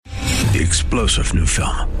The explosive new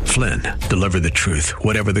film, Flynn, deliver the truth,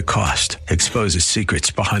 whatever the cost, exposes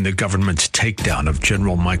secrets behind the government's takedown of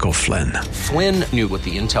General Michael Flynn. Flynn knew what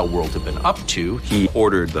the intel world had been up to. He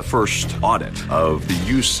ordered the first audit of the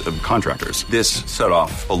use of contractors. This set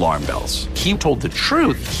off alarm bells. He told the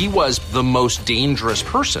truth. He was the most dangerous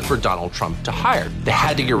person for Donald Trump to hire. They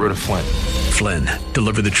had to get rid of Flynn. Flynn,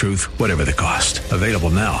 deliver the truth, whatever the cost. Available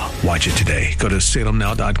now. Watch it today. Go to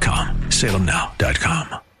salemnow.com.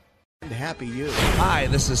 salemnow.com. Happy you. Hi,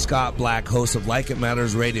 this is Scott Black, host of Like It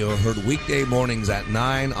Matters Radio, heard weekday mornings at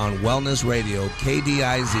 9 on Wellness Radio,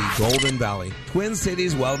 KDIZ, Golden Valley, Twin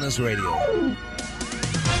Cities Wellness Radio.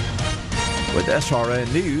 With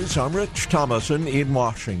SRN News, I'm Rich Thomason in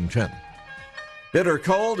Washington. Bitter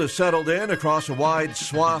cold has settled in across a wide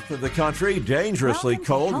swath of the country, dangerously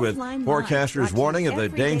cold, with forecasters warning of the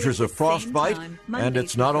dangers of frostbite. And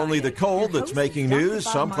it's not only the cold that's making news,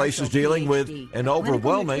 some places dealing with an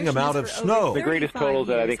overwhelming amount of snow. The greatest cold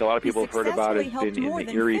that I think a lot of people have heard about has been in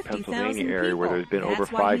the Erie, Pennsylvania area, where there's been over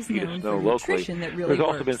 5 feet of snow locally. There's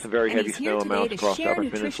also been some very heavy snow amounts across the upper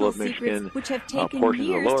peninsula of Michigan, portions of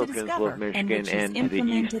the lower peninsula of Michigan, and to the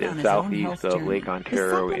east and southeast of Lake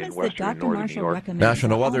Ontario in western and northern New York.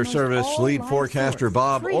 National Weather Service lead forecaster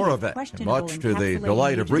Bob Oravec, much to the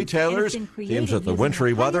delight of retailers, seems that the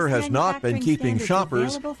wintry weather has not been keeping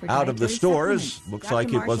shoppers out of the stores. Looks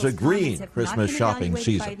like it was a green Christmas shopping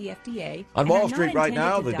season. On Wall Street right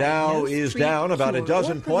now, the Dow is down about a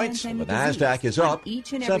dozen points, and the NASDAQ is up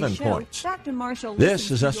 7 points. This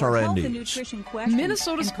is SRN News.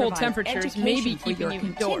 Minnesota's cold temperatures may be keeping you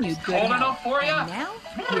indoors. Cold enough for you?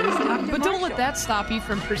 But don't let that stop you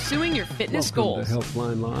from pursuing your fitness goals.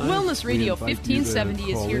 Wellness Radio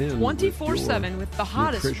 1570 is here 24/7 with the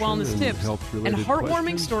hottest wellness tips and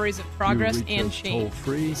heartwarming stories of progress and change.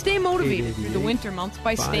 Stay motivated through the winter months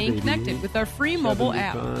by staying connected with our free mobile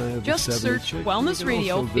app. Just search Wellness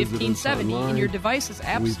Radio 1570 in your device's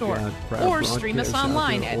app store or stream us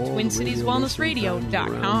online at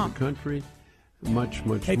TwinCitiesWellnessRadio.com.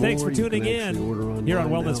 Hey, thanks for tuning in here on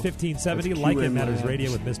Wellness 1570. Like It Matters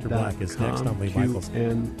Radio with Mr. Black is next on Lee Michaels.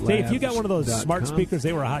 Say, if you got one of those smart speakers,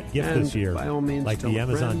 they were a hot gift this year, like the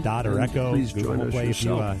Amazon Dot or Echo. Google Play. If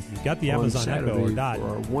you got the Amazon Echo or Dot,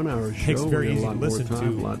 it's very easy to listen to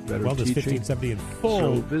Wellness 1570 in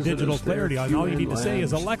full digital clarity. And all you need to say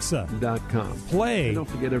is, Alexa, play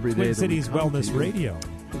Twin Cities Wellness Radio.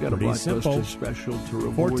 Pretty simple.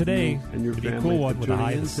 For today, it'd be a cool one with a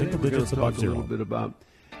high in single digits above zero.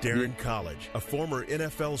 Darren College, a former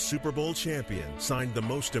NFL Super Bowl champion, signed the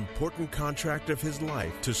most important contract of his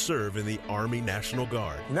life to serve in the Army National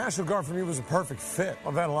Guard. The National Guard for me was a perfect fit.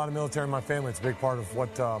 I've had a lot of military in my family. It's a big part of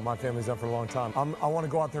what my family's done for a long time. I want to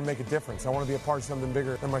go out there and make a difference. I want to be a part of something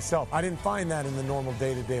bigger than myself. I didn't find that in the normal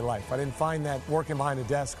day-to-day life. I didn't find that working behind a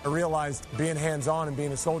desk. I realized being hands-on and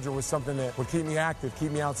being a soldier was something that would keep me active,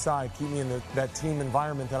 keep me outside, keep me in that team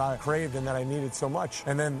environment that I craved and that I needed so much.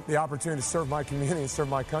 And then the opportunity to serve my community and serve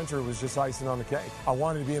my country was just icing on the cake. I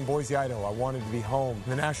wanted to be in Boise, Idaho. I wanted to be home.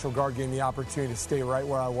 The National Guard gave me the opportunity to stay right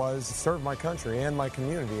where I was, serve my country and my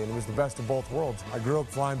community, and it was the best of both worlds. I grew up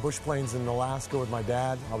flying bush planes in Alaska with my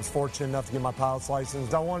dad. I was fortunate enough to get my pilot's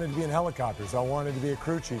license. I wanted to be in helicopters. I wanted to be a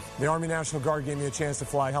crew chief. The Army National Guard gave me a chance to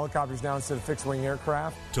fly helicopters now instead of fixed-wing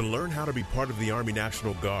aircraft. To learn how to be part of the Army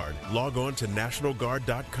National Guard, log on to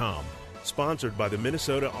nationalguard.com. Sponsored by the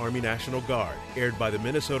Minnesota Army National Guard. Aired by the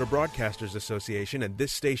Minnesota Broadcasters Association and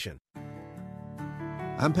this station.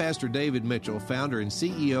 I'm Pastor David Mitchell, founder and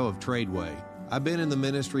CEO of Tradeway. I've been in the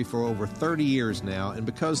ministry for over 30 years now, and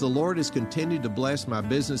because the Lord has continued to bless my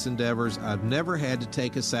business endeavors, I've never had to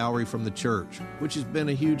take a salary from the church, which has been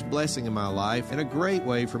a huge blessing in my life and a great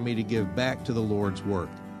way for me to give back to the Lord's work.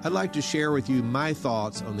 I'd like to share with you my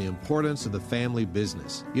thoughts on the importance of the family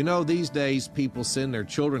business. You know, these days people send their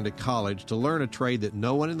children to college to learn a trade that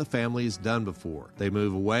no one in the family has done before. They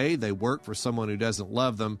move away, they work for someone who doesn't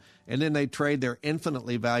love them, and then they trade their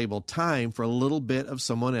infinitely valuable time for a little bit of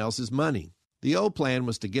someone else's money. The old plan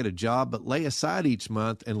was to get a job but lay aside each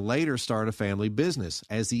month and later start a family business.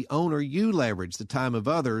 As the owner, you leverage the time of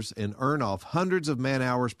others and earn off hundreds of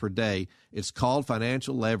man-hours per day. It's called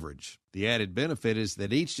financial leverage. The added benefit is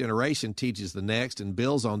that each generation teaches the next and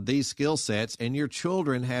builds on these skill sets, and your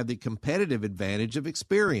children have the competitive advantage of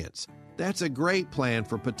experience. That's a great plan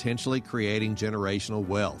for potentially creating generational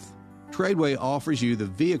wealth. Tradeway offers you the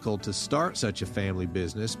vehicle to start such a family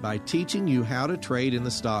business by teaching you how to trade in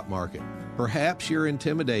the stock market. Perhaps you're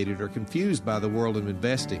intimidated or confused by the world of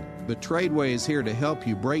investing, but Tradeway is here to help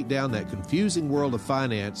you break down that confusing world of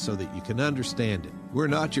finance so that you can understand it. We're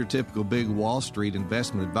not your typical big Wall Street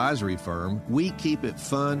investment advisory firm. We keep it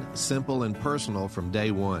fun, simple, and personal from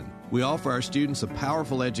day one. We offer our students a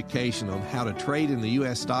powerful education on how to trade in the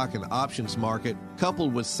U.S. stock and options market,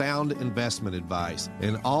 coupled with sound investment advice,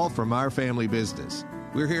 and all from our family business.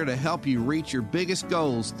 We're here to help you reach your biggest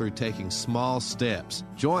goals through taking small steps.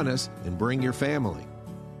 Join us and bring your family.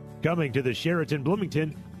 Coming to the Sheraton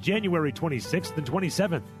Bloomington, January 26th and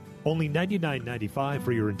 27th. Only $99.95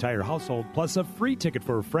 for your entire household, plus a free ticket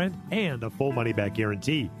for a friend and a full money-back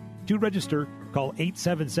guarantee. To register, call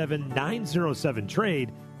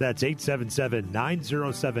 877-907-TRADE. That's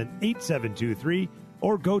 877-907-8723.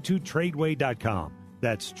 Or go to Tradeway.com.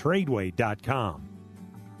 That's Tradeway.com.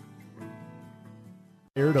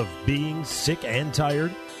 Tired of being sick and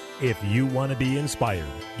tired? If you want to be inspired,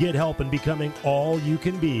 get help in becoming all you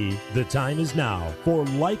can be, the time is now for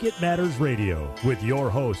Like It Matters Radio with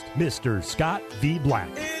your host, Mr. Scott V.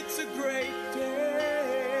 Black. It's a great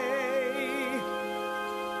day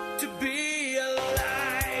to be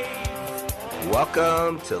alive.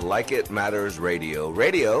 Welcome to Like It Matters Radio.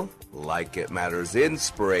 Radio, like it matters,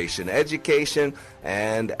 inspiration, education,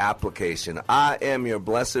 and application. I am your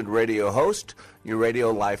blessed radio host, your radio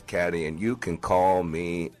life caddy, and you can call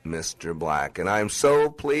me Mr. Black. And I'm so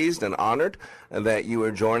pleased and honored that you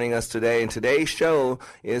are joining us today. And today's show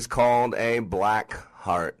is called A Black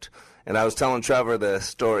Heart. And I was telling Trevor the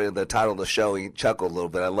story, the title of the show. He chuckled a little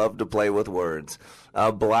bit. I love to play with words.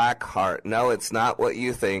 A black heart. No, it's not what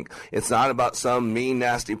you think. It's not about some mean,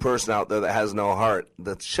 nasty person out there that has no heart.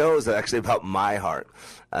 The show is actually about my heart.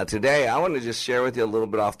 Today, I want to just share with you a little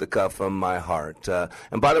bit off the cuff from my heart.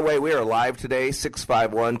 And by the way, we are live today,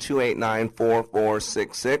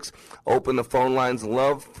 651-289-4466. Open the phone lines.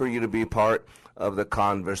 Love for you to be part of the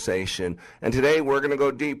conversation. And today, we're going to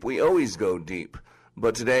go deep. We always go deep.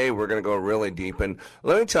 But today, we're going to go really deep. And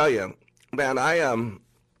let me tell you, man,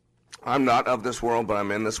 I'm not of this world, but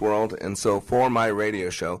I'm in this world. And so for my radio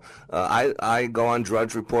show, I go on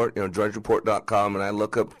Drudge Report, drudgereport.com, and I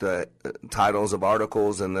look up the titles of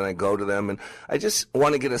articles, and then I go to them. And I just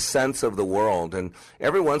want to get a sense of the world. And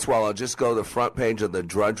every once in a while, I'll just go to the front page of the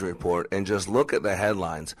Drudge Report and just look at the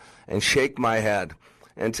headlines and shake my head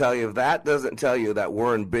and tell you, if that doesn't tell you that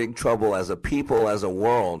we're in big trouble as a people, as a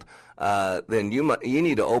world, then you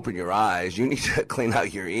need to open your eyes. You need to clean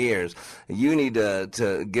out your ears. You need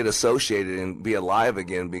to get associated and be alive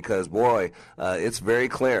again, because, boy, it's very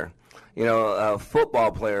clear. A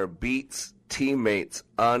football player beats teammates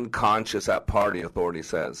unconscious at party, authority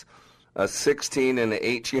says. A 16 and an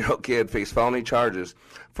 18-year-old kid face felony charges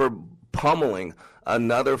for pummeling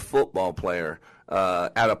another football player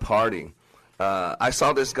at a party. I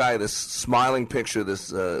saw this guy, this smiling picture,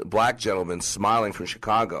 this black gentleman smiling from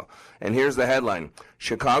Chicago. And here's the headline: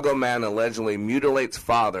 Chicago man allegedly mutilates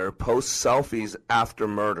father, posts selfies after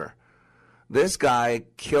murder. This guy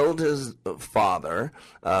killed his father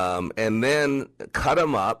and then cut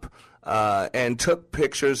him up and took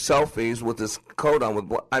pictures, selfies with his coat on.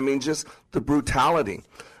 Just the brutality.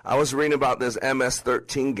 I was reading about this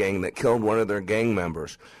MS-13 gang that killed one of their gang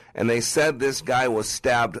members. And they said this guy was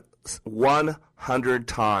stabbed 100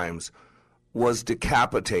 times, was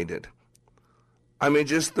decapitated.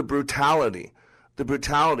 Just the brutality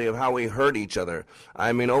of how we hurt each other.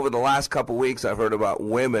 Over the last couple weeks, I've heard about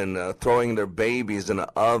women throwing their babies in an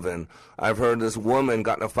oven. I've heard this woman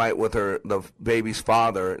got in a fight with the baby's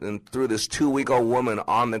father and threw this 2-week-old woman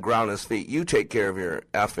on the ground at his feet. You take care of your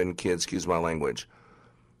effing kids, excuse my language.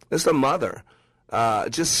 It's the mother.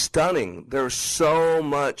 Just stunning. There's so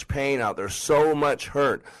much pain out there, so much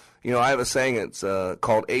hurt. I have a saying, it's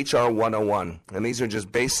called HR 101, and these are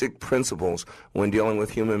just basic principles when dealing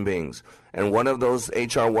with human beings. And one of those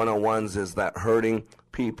HR 101s is that hurting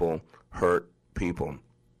people hurt people.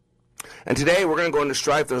 And today we're going to go into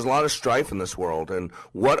strife. There's a lot of strife in this world. And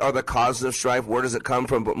what are the causes of strife? Where does it come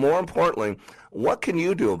from? But more importantly, what can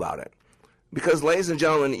you do about it? Because, ladies and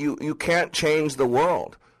gentlemen, you can't change the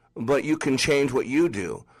world, but you can change what you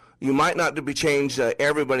do. You might not be change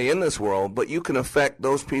everybody in this world, but you can affect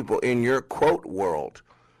those people in your, quote, world.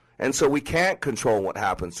 And so we can't control what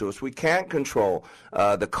happens to us. We can't control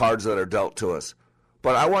the cards that are dealt to us.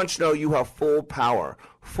 But I want you to know you have full power,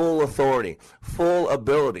 full authority, full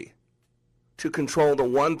ability to control the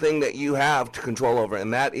one thing that you have to control over,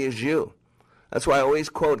 and that is you. That's why I always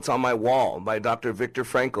quote, it's on my wall, by Dr. Viktor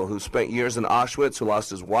Frankl, who spent years in Auschwitz, who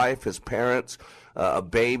lost his wife, his parents, a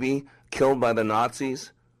baby, killed by the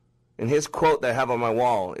Nazis. And his quote that I have on my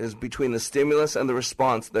wall is, between the stimulus and the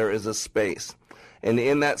response, there is a space. And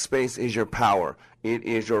in that space is your power. It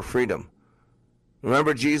is your freedom.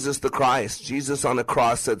 Remember Jesus the Christ. Jesus on the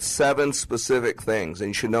cross said 7 specific things, and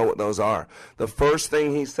you should know what those are. The first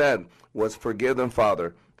thing he said was, forgive them,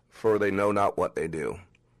 Father, for they know not what they do.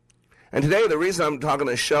 And today, the reason I'm talking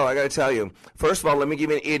this show, I got to tell you, first of all, let me give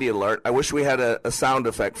you an idiot alert. I wish we had a sound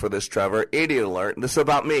effect for this, Trevor. Idiot alert. This is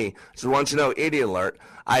about me. Just want you to know, idiot alert.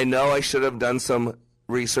 I know I should have done some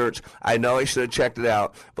research. I know I should have checked it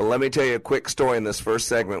out. But let me tell you a quick story in this first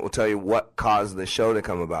segment. Will tell you what caused the show to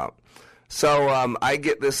come about. So I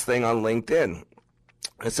get this thing on LinkedIn.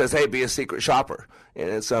 It says, hey, be a secret shopper. And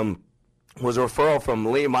it's was a referral from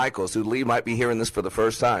Lee Michaels, who Lee might be hearing this for the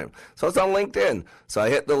first time. So it's on LinkedIn. So I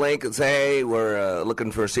hit the link and say, hey, we're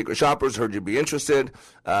looking for secret shoppers. Heard you'd be interested.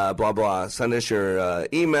 Blah, blah. Send us your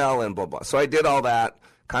email and blah, blah. So I did all that.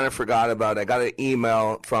 Kind of forgot about it. I got an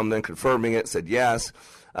email from them confirming it, said yes,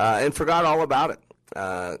 and forgot all about it.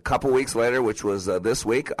 A couple weeks later, which was this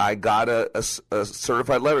week, I got a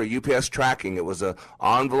certified letter, UPS tracking. It was an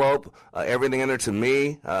envelope, everything in there to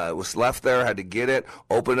me. It was left there. I had to get it,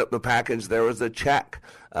 opened up the package. There was a check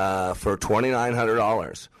for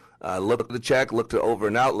 $2,900. Looked at the check, looked it over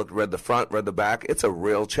and out, read the front, read the back. It's a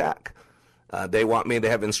real check. They want me to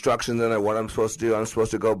have instructions in it, what I'm supposed to do. I'm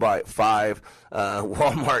supposed to go buy 5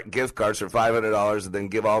 Walmart gift cards for $500 and then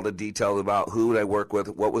give all the details about who would I work with,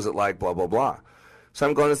 what was it like, blah, blah, blah. So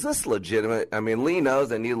I'm going, is this legitimate? I mean, Lee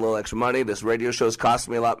knows I need a little extra money. This radio show's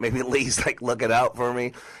costing me a lot. Maybe Lee's like looking out for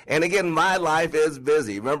me. And again, my life is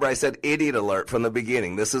busy. Remember, I said idiot alert from the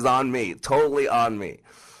beginning. This is on me, totally on me.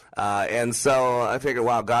 And so I figured,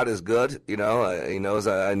 wow, God is good. You know, he knows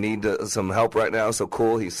I need some help right now. So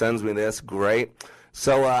cool. He sends me this. Great.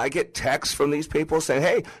 So I get texts from these people saying,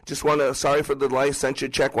 hey, sorry for the delay, sent you a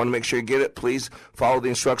check, want to make sure you get it. Please follow the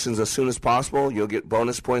instructions as soon as possible. You'll get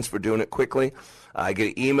bonus points for doing it quickly. I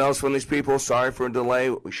get emails from these people, sorry for a delay,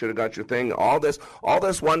 we should have got your thing, all this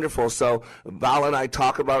wonderful. So Val and I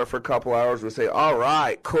talk about it for a couple hours. We say, all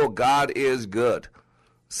right, cool, God is good.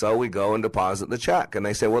 So we go and deposit the check. And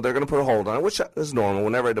they say, well, they're going to put a hold on it, which is normal.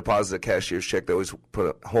 Whenever I deposit a cashier's check, they always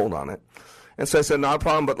put a hold on it. And so I said, not a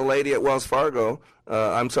problem, but the lady at Wells Fargo,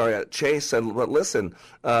 at Chase said, but listen,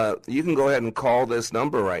 you can go ahead and call this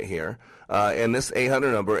number right here, and this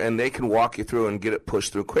 800 number, and they can walk you through and get it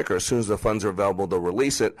pushed through quicker. As soon as the funds are available, they'll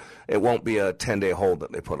release it. It won't be a 10-day hold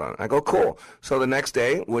that they put on it. I go, cool. So the next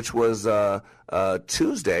day, which was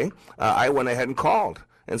Tuesday, I went ahead and called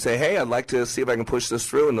and say, hey, I'd like to see if I can push this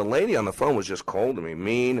through. And the lady on the phone was just cold to me,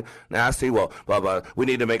 mean, nasty. Well, blah, blah. We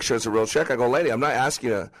need to make sure it's a real check. I go, lady, I'm not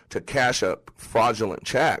asking you to cash a fraudulent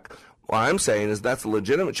check. What I'm saying is that's a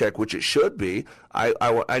legitimate check, which it should be.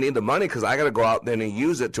 I need the money because I got to go out there and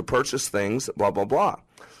use it to purchase things, blah, blah, blah.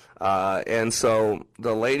 And so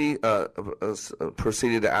the lady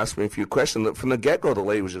proceeded to ask me a few questions. From the get-go, the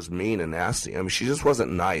lady was just mean and nasty. I mean, she just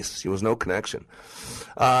wasn't nice. She was no connection.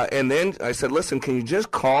 And then I said, listen, can you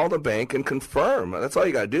just call the bank and confirm? That's all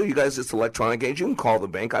you got to do. You guys, it's electronic age. You can call the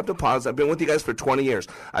bank. I've been with you guys for 20 years.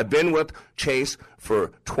 I've been with Chase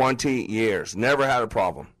for 20 years. Never had a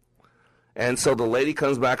problem. And so the lady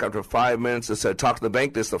comes back after 5 minutes and said, talk to the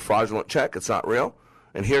bank. This is a fraudulent check. It's not real.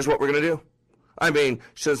 And here's what we're going to do. I mean,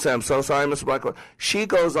 she doesn't say, I'm so sorry, Mr. Blackwell. She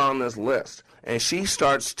goes on this list, and she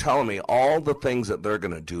starts telling me all the things that they're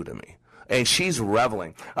going to do to me. And she's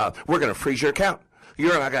reveling. We're going to freeze your account.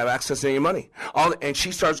 You're not going to have access to any money. And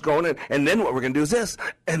she starts going in, and then what we're going to do is this,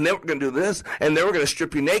 and then we're going to do this, and then we're going to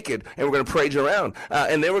strip you naked, and we're going to parade you around,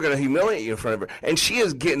 and then we're going to humiliate you in front of her. And she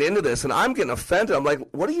is getting into this, and I'm getting offended. I'm like,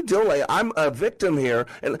 what are you doing, lady? I'm a victim here.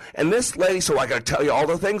 And this lady, so I got to tell you all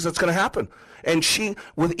the things that's going to happen. And she,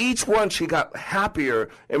 with each one, she got happier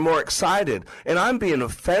and more excited. And I'm being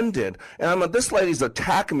offended. And I'm like, this lady's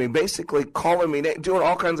attacking me, basically calling me, doing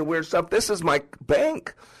all kinds of weird stuff. This is my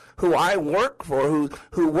bank, who I work for,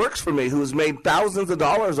 who works for me, who's made thousands of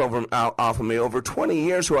dollars off of me over 20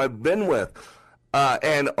 years, who I've been with.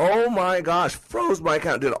 And oh my gosh, froze my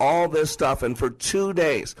account, did all this stuff. And for 2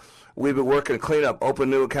 days, we've been working to clean up,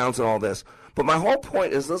 open new accounts and all this. But my whole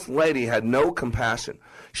point is this lady had no compassion.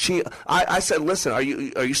 I said, listen, are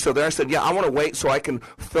you still there? I said, yeah, I want to wait so I can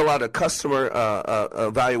fill out a customer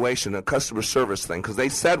evaluation, a customer service thing. Because they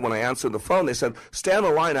said when I answered the phone, they said, stay on the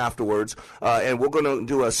line afterwards, and we're going to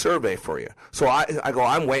do a survey for you. So I go,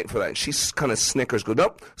 I'm waiting for that. And she kind of snickers, goes,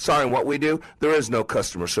 nope, sorry, what we do, there is no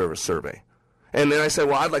customer service survey. And then I said,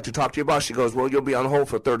 well, I'd like to talk to your boss. She goes, well, you'll be on hold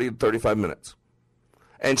for 30 to 35 minutes.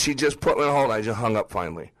 And she just put me on hold. I just hung up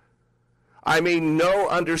finally. I mean, no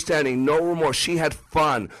understanding, no remorse. She had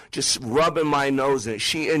fun just rubbing my nose in it.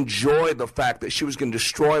 She enjoyed the fact that she was going to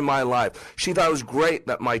destroy my life. She thought it was great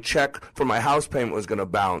that my check for my house payment was going to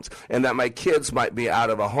bounce and that my kids might be out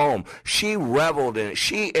of a home. She reveled in it.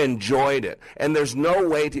 She enjoyed it. And there's no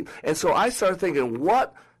way to... And so I started thinking,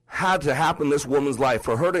 what had to happen in this woman's life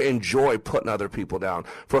for her to enjoy putting other people down,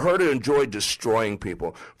 for her to enjoy destroying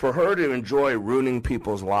people, for her to enjoy ruining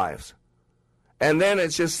people's lives? And then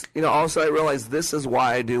it's just, all of a sudden I realized this is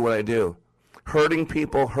why I do what I do. Hurting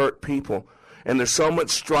people hurt people. And there's so much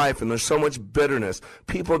strife and there's so much bitterness.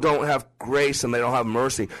 People don't have grace and they don't have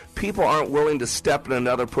mercy. People aren't willing to step in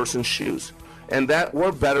another person's shoes. And that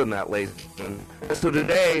we're better than that, ladies and gentlemen. So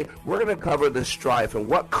today, we're going to cover the strife and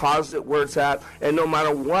what caused it, where it's at, and no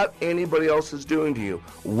matter what anybody else is doing to you,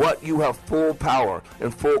 what you have full power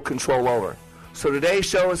and full control over. So today's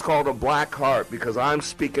show is called A Black Heart because I'm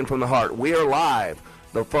speaking from the heart. We are live.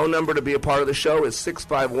 The phone number to be a part of the show is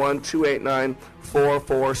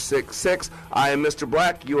 651-289-4466. I am Mr.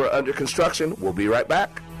 Black. You are under construction. We'll be right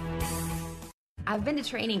back. I've been to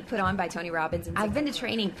training put on by Tony Robbins and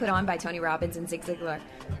Zig Ziglar,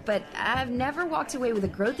 but I've never walked away with a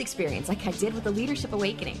growth experience like I did with the Leadership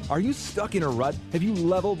Awakening. Are you stuck in a rut? Have you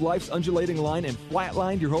leveled life's undulating line and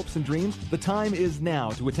flatlined your hopes and dreams? The time is now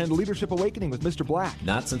to attend Leadership Awakening with Mr. Black.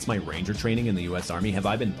 Not since my Ranger training in the U.S. Army have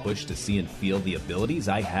I been pushed to see and feel the abilities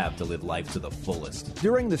I have to live life to the fullest.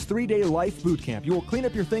 During this 3-day life boot camp, you will clean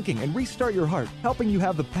up your thinking and restart your heart, helping you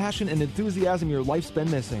have the passion and enthusiasm your life's been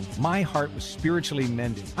missing. My heart was spiritually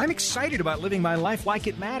mended. I'm excited about living my life like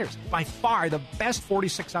it matters. By far the best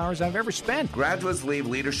 46 hours I've ever spent. Graduates leave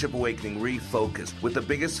Leadership Awakening refocused with the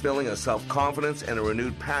biggest feeling of self-confidence and a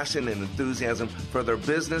renewed passion and enthusiasm for their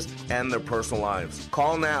business and their personal lives.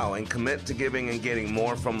 Call now and commit to giving and getting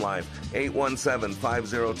more from life.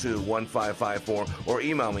 817-502-1554 or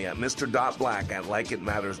email me at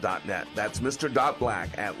mr.black@likeitmatters.net. That's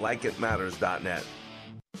mr.black@likeitmatters.net.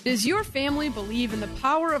 Does your family believe in the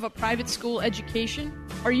power of a private school education?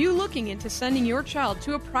 Are you looking into sending your child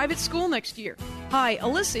to a private school next year? Hi,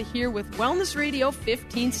 Alyssa here with Wellness Radio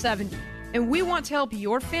 1570, and we want to help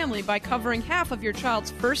your family by covering half of your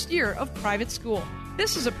child's first year of private school.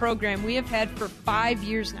 This is a program we have had for 5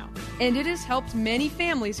 years now, and it has helped many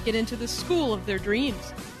families get into the school of their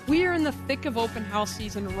dreams. We are in the thick of open house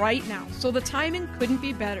season right now, so the timing couldn't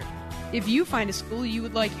be better. If you find a school you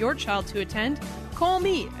would like your child to attend, call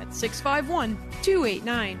me at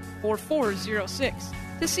 651-289-4406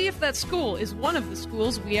 to see if that school is one of the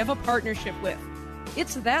schools we have a partnership with.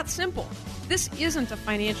 It's that simple. This isn't a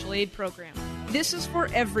financial aid program. This is for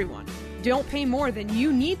everyone. Don't pay more than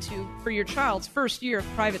you need to for your child's first year of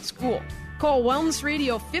private school. Call Wellness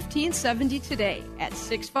Radio 1570 today at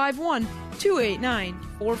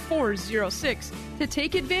 651-289-4406 to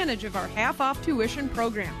take advantage of our half-off tuition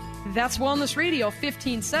program. That's Wellness Radio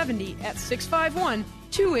 1570 at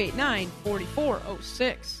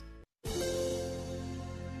 651-289-4406.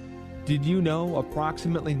 Did you know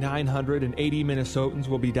approximately 980 Minnesotans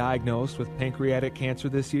will be diagnosed with pancreatic cancer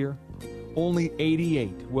this year? Only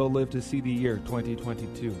 88 will live to see the year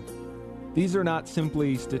 2022. These are not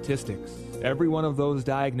simply statistics. Every one of those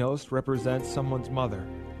diagnosed represents someone's mother,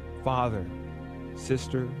 father,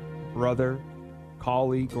 sister, brother,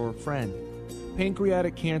 colleague, or friend.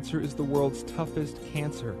 Pancreatic cancer is the world's toughest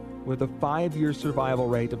cancer, with a 5-year survival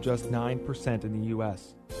rate of just 9% in the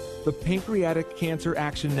U.S. The Pancreatic Cancer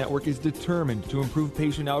Action Network is determined to improve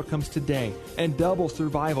patient outcomes today and double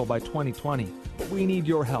survival by 2020. But we need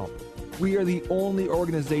your help. We are the only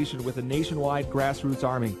organization with a nationwide grassroots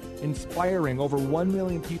army, inspiring over 1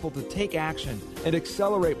 million people to take action and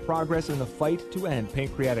accelerate progress in the fight to end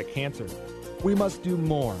pancreatic cancer. We must do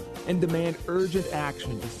more and demand urgent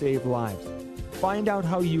action to save lives. Find out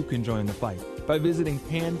how you can join the fight by visiting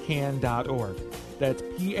pancan.org. That's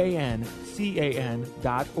PANCAN.org.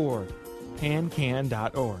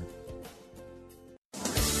 pancan.org.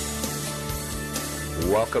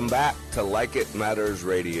 Welcome back to Like It Matters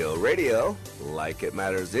Radio. Radio, like it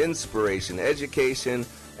matters, inspiration, education,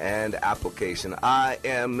 and application. I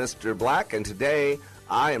am Mr. Black, and today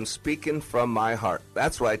I am speaking from my heart.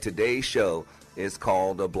 That's why today's show is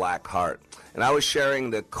called A Black Heart. And I was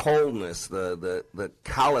sharing the coldness, the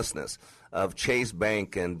callousness of Chase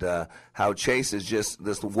Bank, and how Chase is just,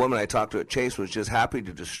 this woman I talked to at Chase was just happy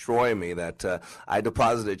to destroy me, that I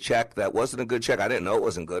deposited a check that wasn't a good check. I didn't know it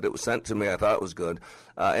wasn't good. It was sent to me. I thought it was good.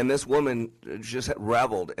 And this woman just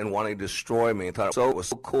reveled in wanting to destroy me. I thought it was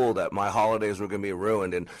so cool that my holidays were going to be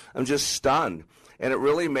ruined, and I'm just stunned. And it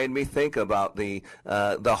really made me think about the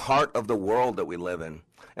heart of the world that we live in.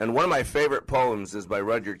 And one of my favorite poems is by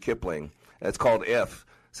Rudyard Kipling. It's called If.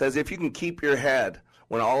 says, if you can keep your head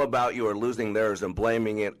when all about you are losing theirs and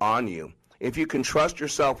blaming it on you, if you can trust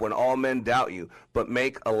yourself when all men doubt you, but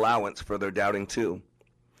make allowance for their doubting too,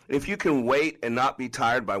 if you can wait and not be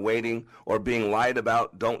tired by waiting, or being lied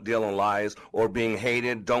about, don't deal in lies, or being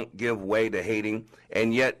hated, don't give way to hating,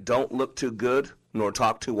 and yet don't look too good nor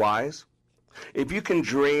talk too wise, if you can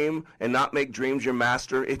dream and not make dreams your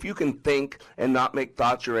master, if you can think and not make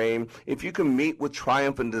thoughts your aim, if you can meet with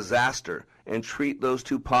triumph and disaster and treat those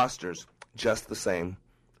two postures just the same,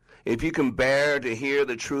 if you can bear to hear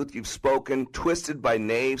the truth you've spoken, twisted by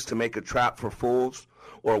knaves to make a trap for fools,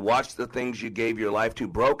 or watch the things you gave your life to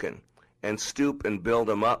broken and stoop and build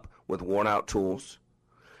them up with worn-out tools,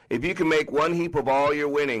 if you can make one heap of all your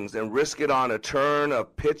winnings and risk it on a turn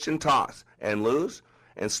of pitch and toss and lose,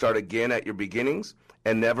 and start again at your beginnings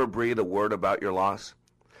and never breathe a word about your loss,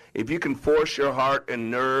 if you can force your heart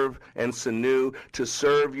and nerve and sinew to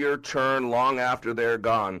serve your turn long after they're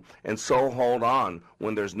gone, and so hold on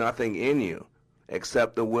when there's nothing in you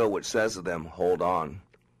except the will which says to them, hold on.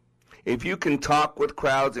 If you can talk with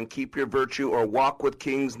crowds and keep your virtue, or walk with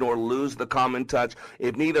kings nor lose the common touch,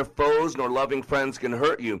 if neither foes nor loving friends can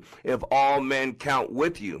hurt you, if all men count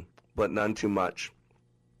with you, but none too much,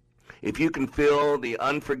 if you can fill the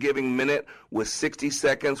unforgiving minute with 60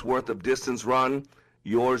 seconds worth of distance run,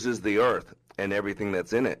 yours is the earth and everything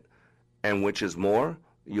that's in it. And which is more,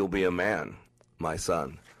 you'll be a man, my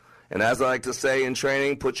son. And as I like to say in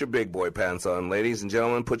training, put your big boy pants on. Ladies and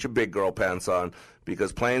gentlemen, put your big girl pants on,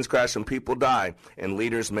 because planes crash and people die, and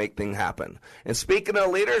leaders make things happen. And speaking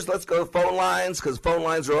of leaders, let's go to phone lines, because phone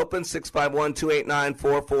lines are open,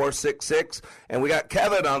 651-289-4466. And we got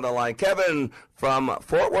Kevin on the line. Kevin from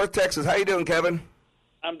Fort Worth, Texas. How you doing, Kevin?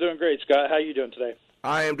 I'm doing great, Scott. How you doing today?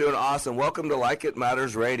 I am doing awesome. Welcome to Like It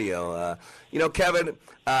Matters Radio. Kevin,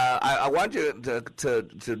 I want you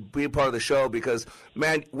to be a part of the show because,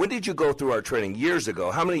 man, when did you go through our training? Years ago.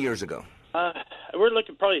 How many years ago? We're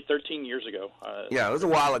looking probably 13 years ago. Yeah, it was a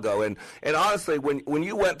while ago. And honestly, when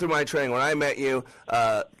you went through my training, when I met you,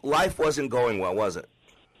 life wasn't going well, was it?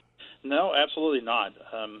 No, absolutely not.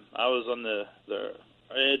 I was on the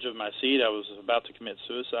edge of my seat. I was about to commit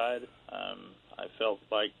suicide. I felt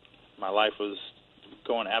like my life was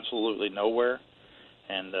going absolutely nowhere,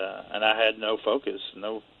 and I had no focus,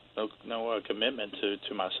 no commitment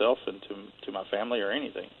to myself and to my family or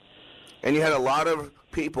anything. And you had a lot of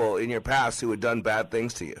people in your past who had done bad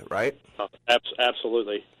things to you, right?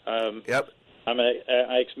 Absolutely. Yep. I'm an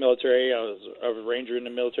ex-military. I was a Ranger in the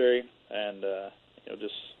military, and that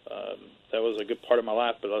was a good part of my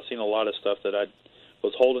life. But I've seen a lot of stuff that I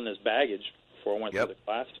was holding as baggage before I went through the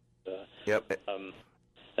class.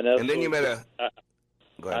 And then you met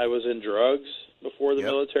I was in drugs before the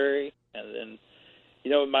military, and then,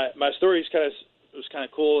 my story was kind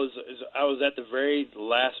of cool. Is I was at the very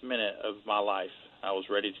last minute of my life. I was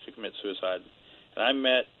ready to commit suicide, and I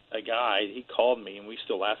met a guy. He called me, and we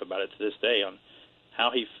still laugh about it to this day on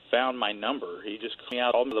how he found my number. He just called me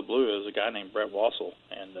out of the blue. It was a guy named Brett Wassel,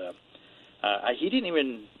 and we didn't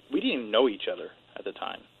even know each other at the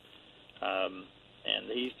time.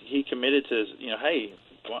 And he committed to, hey,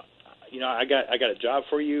 I got a job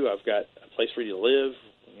for you. I've got a place for you to live.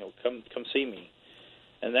 Come see me.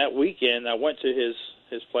 And that weekend, I went to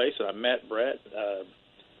his place and I met Brett.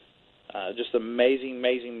 Just an amazing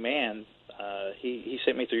man. He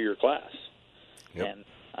sent me through your class, and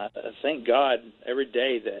I thank God every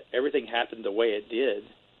day that everything happened the way it did,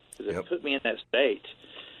 because it put me in that state.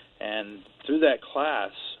 And through that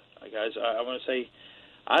class, guys, I want to say,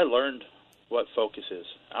 I learned what focus is.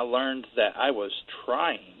 I learned that I was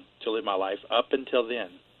trying to live my life up until then.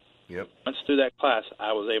 Once through that class,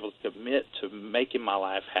 I was able to commit to making my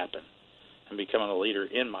life happen and becoming a leader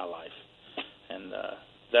in my life. And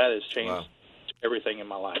that has changed everything in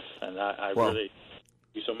my life. And I really thank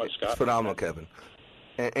you so much, Scott. It's phenomenal, Kevin.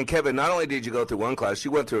 And Kevin, not only did you go through one class,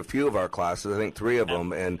 you went through a few of our classes, I think 3 of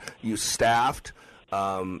them, and you staffed.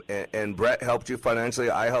 And Brett helped you financially.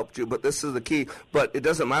 I helped you, but this is the key. But it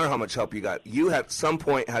doesn't matter how much help you got. You at some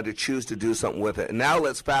point had to choose to do something with it. And now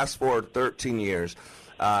let's fast forward 13 years.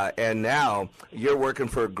 And now you're working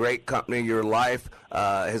for a great company. Your life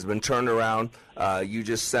has been turned around. You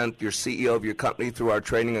just sent your CEO of your company through our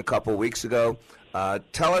training a couple weeks ago.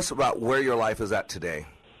 Tell us about where your life is at today.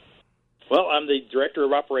 Well, I'm the director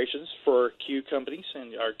of operations for Q Companies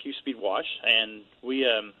and our Q Speed Wash, and we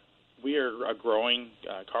are a growing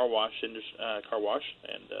car wash, and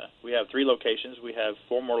we have 3 locations. We have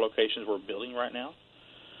 4 more locations we're building right now.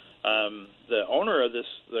 The owner of the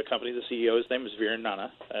company, the CEO, his name is Viren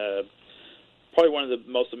Nana. Probably one of the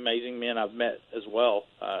most amazing men I've met as well.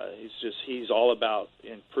 He's all about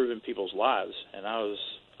improving people's lives, and I was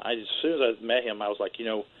as soon as I met him, I was like,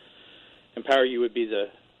 Empower You would be the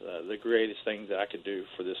greatest thing that I could do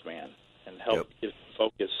for this man and help give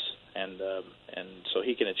focus and so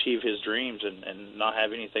he can achieve his dreams and not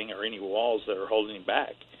have anything or any walls that are holding him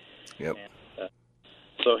back. Yep. And,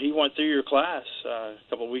 so he went through your class a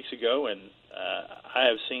couple of weeks ago, and I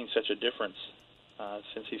have seen such a difference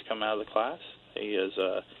since he's come out of the class. He has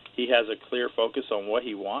a clear focus on what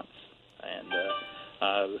he wants, and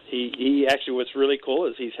he actually, what's really cool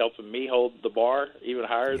is he's helping me hold the bar even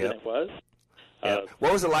higher than it was.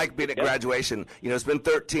 What was it like being at graduation? It's been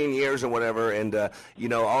 13 years or whatever, and, all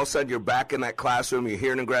of a sudden you're back in that classroom, you're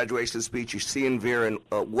hearing a graduation speech, you're seeing Viren.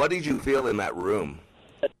 What did you feel in that room?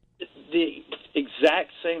 The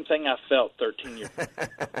exact same thing I felt 13 years ago.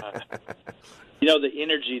 The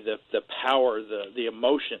energy, the power, the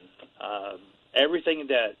emotion, everything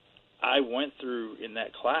that I went through in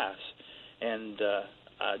that class, and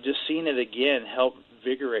just seeing it again helped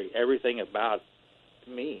invigorate everything about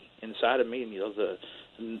me, inside of me, the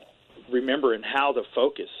remembering how to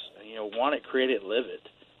focus, want it, create it, live it.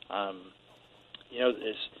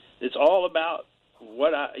 It's all about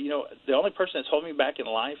what the only person that's holding me back in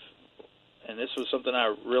life, and this was something I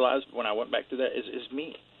realized when I went back to that, is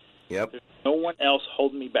me. Yep. There's no one else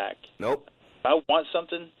holding me back. Nope. If I want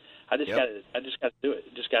something, I just got to do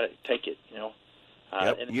it. Just got to take it,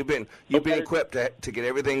 And you've been equipped to get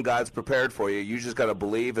everything God's prepared for you. You just got to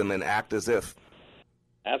believe and then act as if.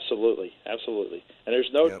 Absolutely. And there's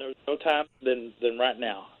no time than right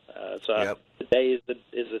now. Today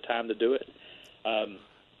is the time to do it.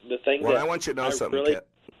 The thing. Well, I want you to know something.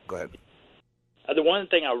 Go ahead. The one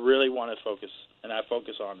thing I really want to focus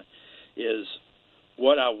on, is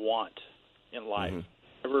what I want in life.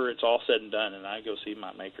 Whenever it's all said and done, and I go see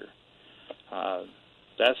my Maker,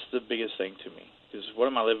 that's the biggest thing to me. Is what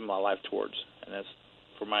am I living my life towards? And that's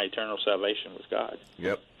for my eternal salvation with God.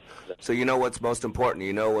 Yep. So you know what's most important.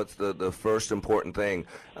 You know what's the first important thing.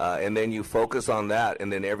 And then you focus on that,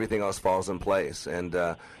 and then everything else falls in place. And,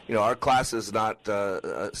 our class is not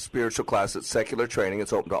a spiritual class. It's secular training.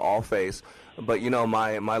 It's open to all faiths. But,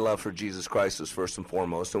 my love for Jesus Christ is first and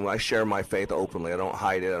foremost. And when I share my faith openly, I don't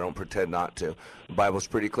hide it. I don't pretend not to. The Bible's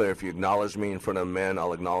pretty clear. If you acknowledge me in front of men,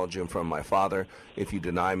 I'll acknowledge you in front of my Father. If you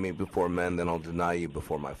deny me before men, then I'll deny you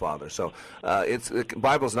before my Father. So the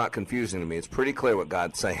Bible's not confusing to me. It's pretty clear what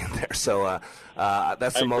God's saying there. So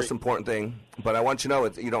that's the most important thing. But I want you to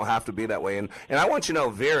know you don't have to be that way. And I want you to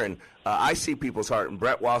know, Viren, I see people's heart. And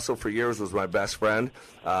Brett Wassel for years was my best friend.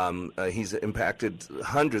 He's impacted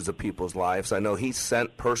hundreds of people's lives. I know he's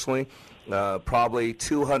sent personally probably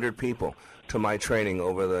 200 people to my training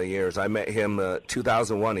over the years. I met him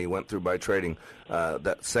 2001. He went through my training.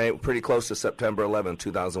 Pretty close to September 11,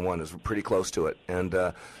 2001 is pretty close to it. And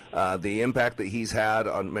the impact that he's had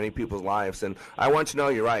on many people's lives. And I want you to know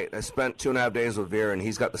you're right. I spent 2.5 days with Viren, and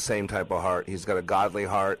he's got the same type of heart. He's got a godly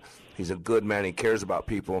heart. He's a good man. He cares about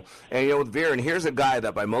people. And, with Viren, here's a guy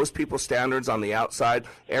that by most people's standards on the outside,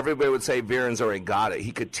 everybody would say Viren's already got it.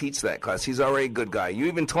 He could teach that class. He's already a good guy. You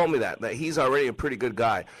even told me that he's already a pretty good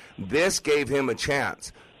guy. This gave him a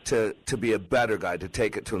chance to be a better guy, to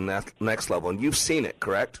take it to the next level. And you've seen it,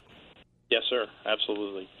 correct? Yes, sir.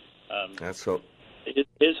 Absolutely. That's so.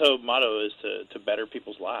 His whole motto is to better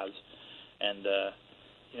people's lives. And,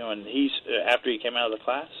 and he's, after he came out of the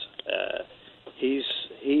class, I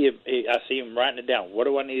see him writing it down. What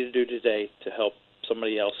do I need to do today to help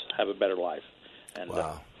somebody else have a better life? And,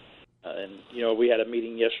 wow. We had a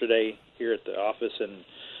meeting yesterday here at the office, and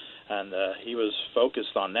he was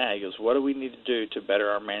focused on that. He goes, what do we need to do to better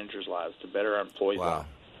our managers' lives, to better our employees' lives?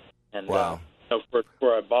 And for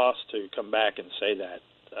a boss to come back and say that,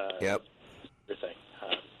 everything.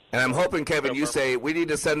 And I'm hoping, Kevin, you say we need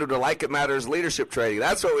to send him to Like It Matters leadership training.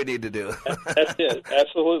 That's what we need to do. That's it.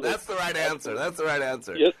 Absolutely. That's the right answer. That's the right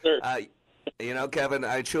answer. Yes, sir. Kevin,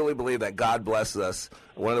 I truly believe that God blesses us.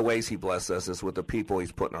 One of the ways he blesses us is with the people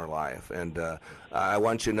he's put in our life. And I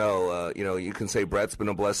want you to know, you can say Brett's been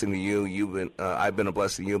a blessing to you. I've been a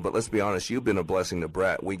blessing to you. But let's be honest, you've been a blessing to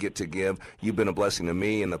Brett. We get to give. You've been a blessing to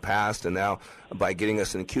me in the past, and now by getting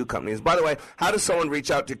us in Q companies. By the way, how does someone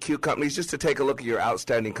reach out to Q companies just to take a look at your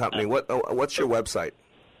outstanding company? What's your website?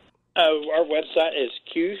 Our website is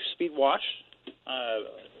Q Speed Wash.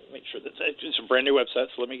 Make sure it's a brand new website,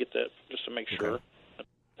 so let me get that just to make sure.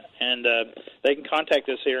 And they can contact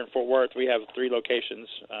us here in Fort Worth. We have 3 locations,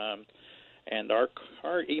 and our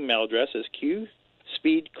email address is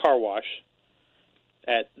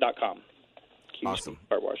qspeedcarwash.com. Awesome.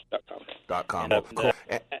 Carwash.com. Cool.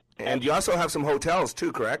 And you also have some hotels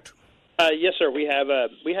too, correct? Yes, sir. We have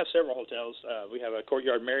several hotels. We have a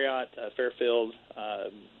Courtyard Marriott, Fairfield,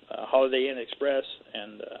 Holiday Inn Express,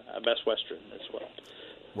 and Best Western as well.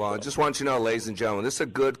 Well, I just want you to know, ladies and gentlemen, this is a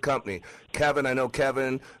good company. Kevin, I know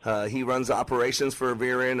Kevin, he runs operations for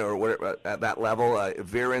Viren or whatever, at that level.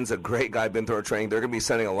 Viren's a great guy, been through our training. They're going to be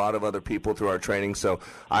sending a lot of other people through our training. So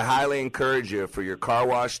I highly encourage you for your car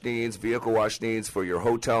wash needs, vehicle wash needs, for your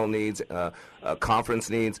hotel needs, conference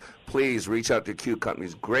needs. Please reach out to Q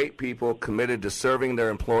Companies. Great people committed to serving their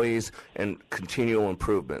employees and continual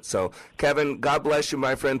improvement. So, Kevin, God bless you,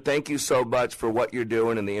 my friend. Thank you so much for what you're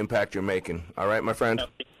doing and the impact you're making. All right, my friend?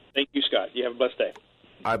 Thank you, Scott. You have a blessed day.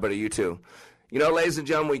 All right, buddy, you too. You know, ladies and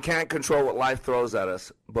gentlemen, we can't control what life throws at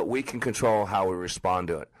us, but we can control how we respond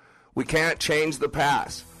to it. We can't change the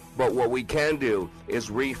past, but what we can do is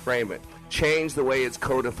reframe it. Change the way it's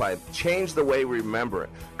codified. Change the way we remember it.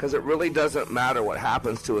 Because it really doesn't matter what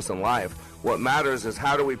happens to us in life. What matters is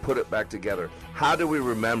how do we put it back together? How do we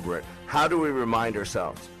remember it? How do we remind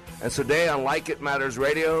ourselves? And so today on Like It Matters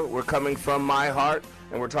Radio, we're coming from my heart,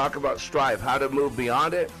 and we're talking about strive, how to move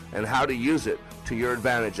beyond it, and how to use it to your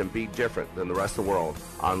advantage and be different than the rest of the world.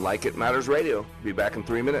 On Like It Matters Radio. Be back in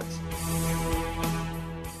 3 minutes.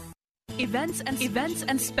 Events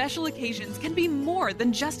and special occasions can be more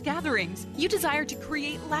than just gatherings. You desire to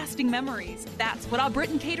create lasting memories. That's what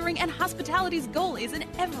Albritton Catering and Hospitality's goal is in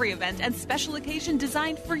every event and special occasion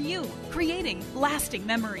designed for you, creating lasting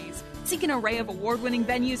memories. Seek an array of award-winning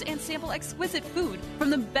venues and sample exquisite food from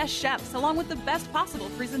the best chefs along with the best possible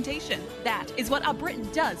presentation. That is what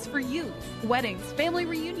Albritton does for you. Weddings, family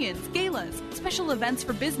reunions, galas, special events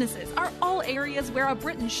for businesses are all areas where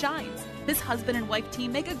Albritton shines. This husband and wife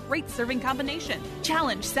team make a great serving combination.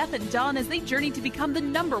 Challenge Seth and Dawn as they journey to become the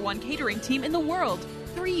 #1 catering team in the world.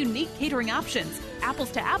 3 unique catering options.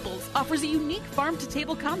 Apples to Apples offers a unique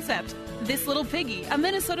farm-to-table concept. This Little Piggy, a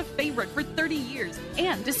Minnesota favorite for 30 years,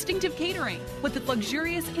 and distinctive catering with its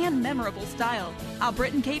luxurious and memorable style.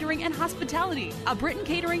 Albritton Catering and Hospitality,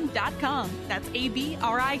 albrittoncatering.com. That's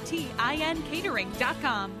ABRITIN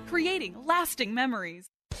catering.com. Creating lasting memories.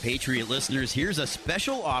 Patriot listeners, here's a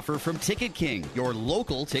special offer from Ticket King, your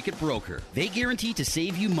local ticket broker. They guarantee to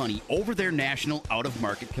save you money over their national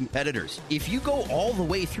out-of-market competitors. If you go all the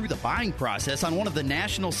way through the buying process on one of the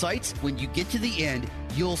national sites, when you get to the end,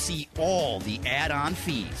 you'll see all the add-on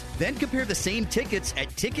fees. Then compare the same tickets at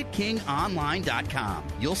TicketKingOnline.com.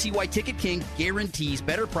 You'll see why Ticket King guarantees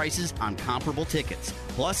better prices on comparable tickets.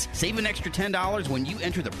 Plus, save an extra $10 when you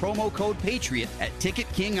enter the promo code PATRIOT at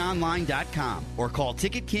TicketKingOnline.com or call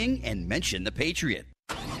Ticket King and mention the Patriot.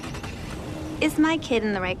 Is my kid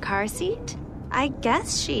in the right car seat? I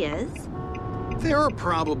guess she is. There are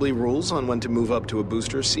probably rules on when to move up to a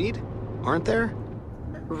booster seat, aren't there?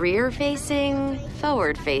 Rear-facing,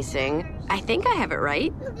 forward-facing. I think I have it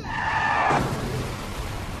right.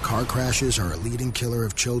 Car crashes are a leading killer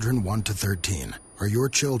of children 1 to 13. Are your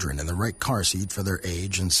children in the right car seat for their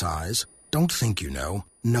age and size? Don't think you know.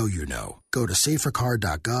 Know you know. Go to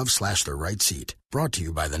safercar.gov/the right seat. Brought to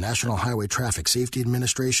you by the National Highway Traffic Safety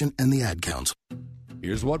Administration and the Ad Council.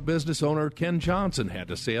 Here's what business owner Ken Johnson had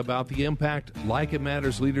to say about the impact Like It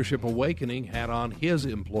Matters Leadership Awakening had on his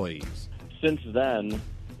employees. Since then,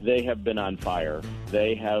 they have been on fire.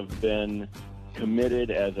 They have been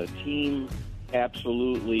committed as a team,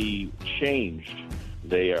 absolutely changed.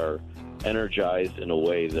 They are energized in a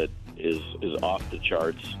way that is off the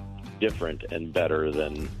charts, different and better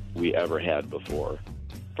than we ever had before.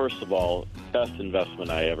 First of all, best investment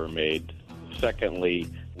I ever made. Secondly,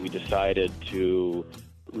 we decided to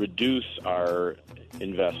reduce our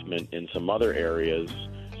investment in some other areas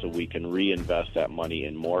so we can reinvest that money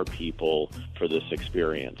in more people for this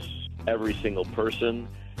experience. Every single person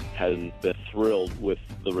has been thrilled with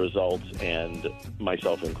the results, and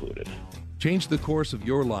myself included. Change the course of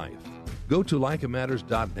your life. Go to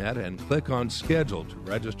likeitmatters.net and click on Schedule to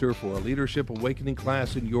register for a Leadership Awakening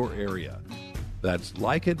class in your area. That's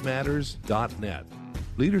likeitmatters.net.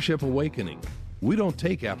 Leadership Awakening. We don't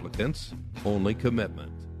take applicants, only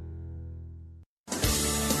commitment.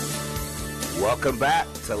 Welcome back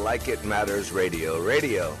to Like It Matters Radio.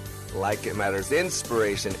 Radio, like it matters,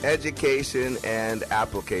 inspiration, education, and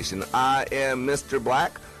application. I am Mr.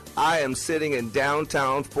 Black. I am sitting in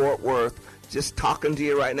downtown Fort Worth just talking to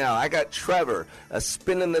you right now. I got Trevor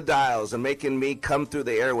spinning the dials and making me come through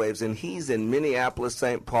the airwaves, and he's in Minneapolis,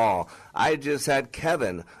 St. Paul. I just had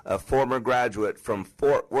Kevin, a former graduate from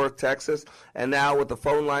Fort Worth, Texas, and now with the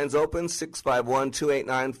phone lines open,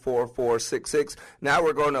 651-289-4466. Now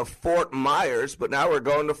we're going to Fort Myers, but now we're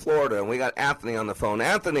going to Florida, and we got Anthony on the phone.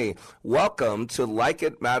 Anthony, welcome to Like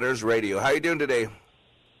It Matters Radio. How are you doing today?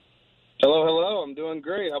 Hello. I'm doing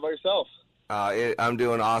great. How about yourself? I'm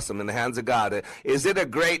doing awesome in the hands of God. Is it a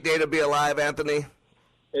great day to be alive, Anthony?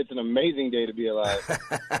 It's an amazing day to be alive.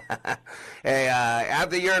 Hey,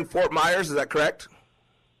 Anthony, you're in Fort Myers, is that correct?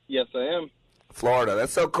 Yes, I am. Florida.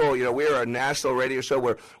 That's so cool. You know, we are a national radio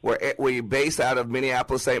show. We're based out of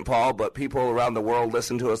Minneapolis, St. Paul, but people around the world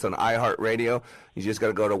listen to us on iHeartRadio. You just got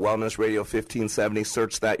to go to Wellness Radio 1570,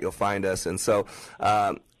 search that, you'll find us. And so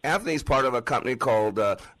Anthony's part of a company called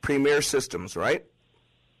Premier Systems, right?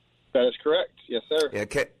 That is correct. Yes, sir.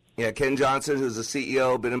 Ken Johnson, who's the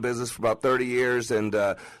CEO, been in business for about 30 years, and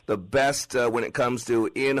the best when it comes to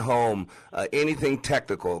in-home, anything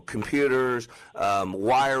technical, computers,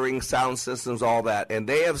 wiring, sound systems, all that. And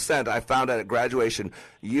they have sent, I found out at graduation,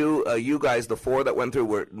 you guys, the 4 that went through,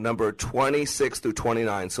 were number 26 through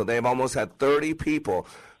 29. So they've almost had 30 people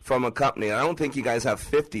from a company. I don't think you guys have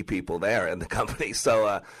 50 people there in the company.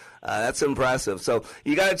 So that's impressive. So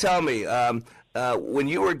you got to tell me, when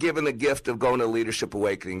you were given the gift of going to Leadership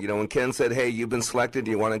Awakening, you know, when Ken said, hey, you've been selected,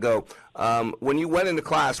 do you want to go? When you went into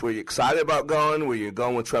class, were you excited about going? Were you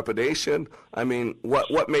going with trepidation? I mean,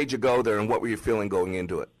 what made you go there, and what were you feeling going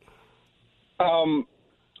into it?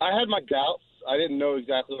 I had my doubts. I didn't know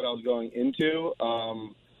exactly what I was going into,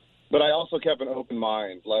 but I also kept an open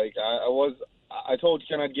mind. Like, I told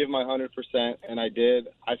Ken I'd give my 100%, and I did.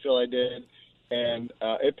 I feel I did, and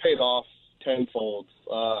it paid off tenfold.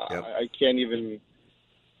 Yep. I can't even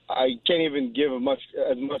give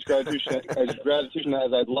as much gratitude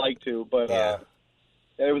as I'd like to, but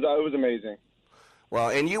it was amazing. Well,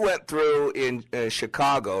 and you went through in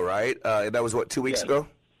Chicago, right? That was what, 2 weeks ago?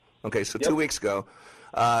 Okay, so 2 weeks ago.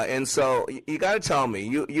 And so you got to tell me,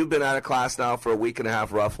 you've been out of class now for a week and a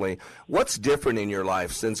half roughly. What's different in your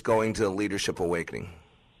life since going to Leadership Awakening?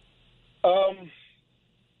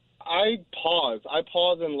 I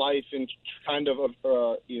pause in life and kind of,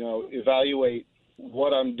 evaluate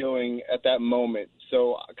what I'm doing at that moment.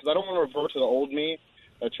 So, because I don't want to revert to the old me.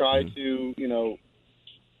 I try to,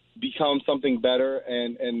 become something better.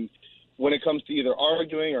 And when it comes to either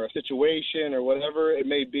arguing or a situation or whatever it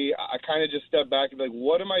may be, I kind of just step back and be like,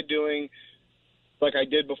 what am I doing like I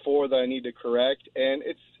did before that I need to correct? And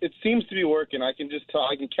it seems to be working. I can just tell,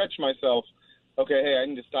 I can catch myself, okay, hey, I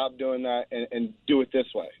need to stop doing that and do it this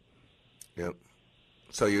way. Yep.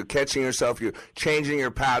 So you're catching yourself, you're changing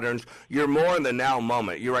your patterns, you're more in the now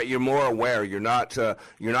moment. You're right, you're more aware. You're not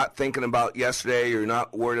thinking about yesterday, you're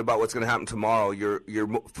not worried about what's going to happen tomorrow. You're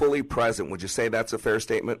fully present. Would you say that's a fair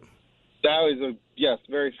statement? That is yes,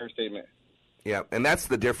 very fair statement. Yeah, and that's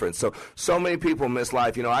the difference. So many people miss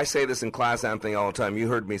life. You know, I say this in class, Anthony, all the time. You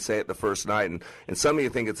heard me say it the first night, and some of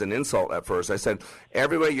you think it's an insult at first. I said,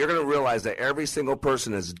 everybody, you're going to realize that every single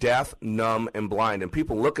person is deaf, numb, and blind. And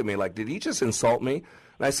people look at me like, did he just insult me?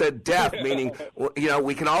 And I said deaf, meaning,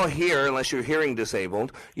 we can all hear unless you're hearing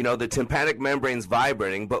disabled. You know, the tympanic membrane's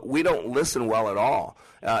vibrating, but we don't listen well at all.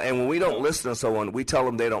 And when we don't listen to someone, we tell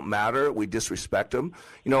them they don't matter. We disrespect them.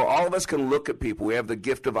 You know, all of us can look at people. We have the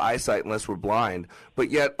gift of eyesight unless we're blind.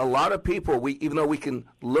 But yet a lot of people, even though we can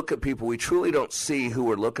look at people, we truly don't see who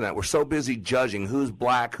we're looking at. We're so busy judging who's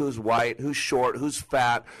black, who's white, who's short, who's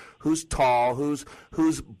fat, who's tall, who's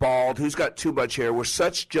bald, who's got too much hair. We're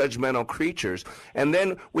such judgmental creatures. And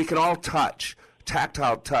then we can all touch.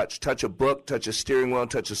 Tactile touch a book, touch a steering wheel,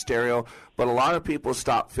 touch a stereo, but a lot of people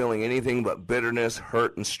stop feeling anything but bitterness,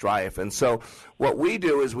 hurt, and strife. And so what we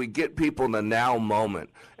do is we get people in the now moment,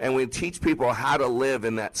 and we teach people how to live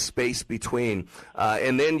in that space between,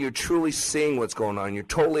 and then you're truly seeing what's going on. You're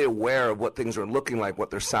totally aware of what things are looking like, what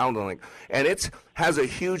they're sounding like, and it has a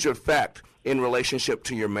huge effect in relationship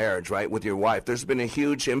to your marriage, right, with your wife. There's been a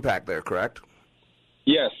huge impact there, correct?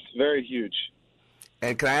 Yes, very huge.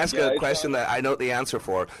 And can I ask a question that I know the answer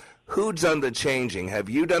for? Who's done the changing? Have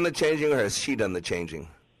you done the changing, or has she done the changing?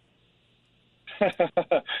 I'm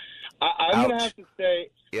going to have to say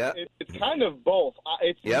it's kind of both.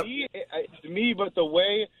 It's me, but the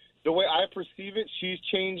way I perceive it, she's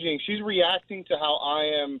changing. She's reacting to how I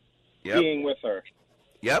am being with her.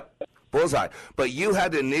 Yep. Bullseye. But you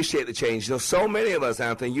had to initiate the change. You know, so many of us,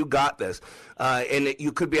 Anthony, you got this. And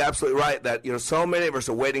you could be absolutely right that, so many of us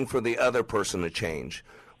are waiting for the other person to change.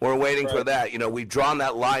 We're waiting for that. You know, we've drawn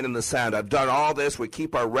that line in the sand. I've done all this. We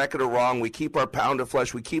keep our record of wrong. We keep our pound of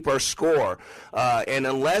flesh. We keep our score. And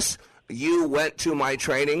unless you went to my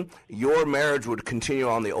training, your marriage would continue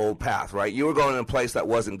on the old path, right? You were going in a place that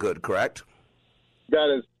wasn't good, correct?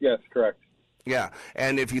 That is, yes, correct. Yeah,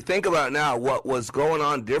 and if you think about now, what was going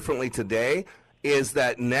on differently today is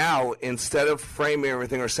that now, instead of framing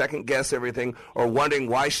everything or second-guess everything or wondering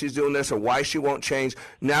why she's doing this or why she won't change,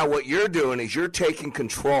 now what you're doing is you're taking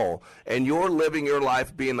control, and you're living your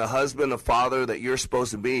life being the husband, the father that you're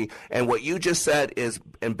supposed to be. And what you just said is,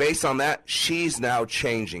 and based on that, she's now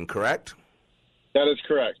changing, correct? That is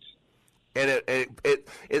correct. And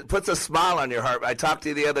it puts a smile on your heart. I talked to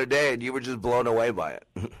you the other day, and you were just blown away by it.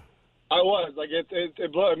 I was. Like,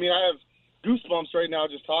 it blew. I mean, I have goosebumps right now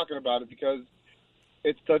just talking about it because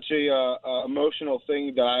it's such a emotional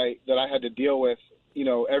thing that I had to deal with,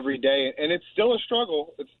 every day. And it's still a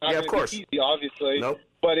struggle. It's not of course. Easy, obviously. Nope.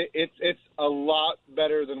 But it's a lot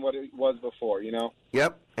better than what it was before,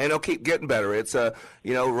 Yep, and it'll keep getting better. It's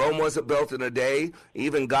Rome wasn't built in a day.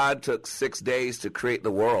 Even God took 6 days to create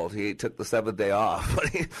the world. He took the seventh day off.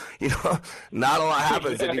 But not a lot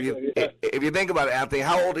happens. And if you think about it, Anthony,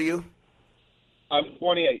 how old are you? I'm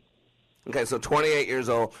 28. Okay, so 28 years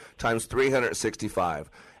old times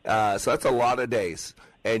 365. So that's a lot of days.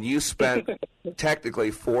 And you spent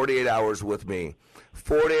technically 48 hours with me.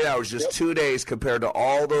 48 hours, just 2 days compared to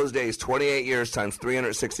all those days, 28 years times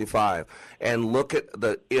 365. And look at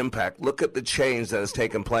the impact. Look at the change that has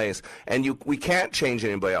taken place. And we can't change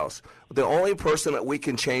anybody else. The only person that we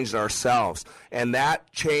can change is ourselves. And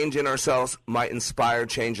that change in ourselves might inspire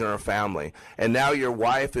change in our family. And now your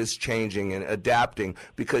wife is changing and adapting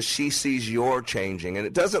because she sees you're changing. And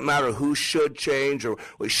it doesn't matter who should change or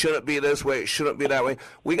it shouldn't be this way, it shouldn't be that way.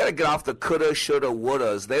 We got to get off the coulda, shoulda,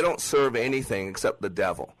 wouldas. They don't serve anything except the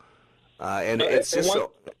devil. And it's just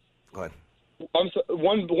so... Go ahead.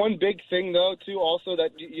 One big thing, though, too, also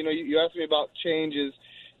that, you asked me about change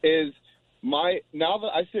is now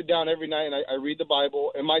that I sit down every night and I read the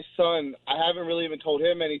Bible, and my son, I haven't really even told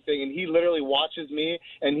him anything, and he literally watches me,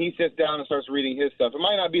 and he sits down and starts reading his stuff. It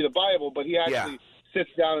might not be the Bible, but he actually sits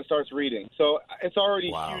down and starts reading. So it's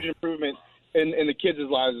already a huge improvement in the kids'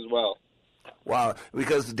 lives as well. Wow,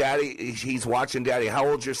 because Daddy, he's watching Daddy. How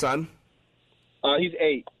old's your son? He's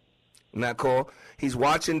 8. Isn't that cool? He's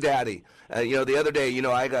watching Daddy. The other day,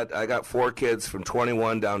 I got 4 kids from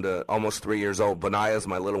 21 down to almost 3 years old. Benaya's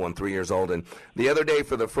my little one, 3 years old. And the other day,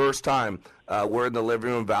 for the first time, we're in the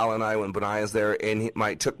living room, Val and I, when Benaya's there, and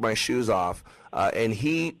took my shoes off, and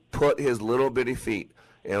he put his little bitty feet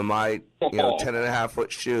in my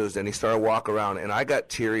 10.5-foot shoes, and he started walking around, and I got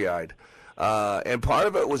teary-eyed. And part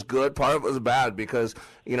of it was good, part of it was bad because,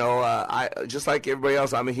 I just like everybody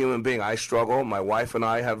else, I'm a human being. I struggle. My wife and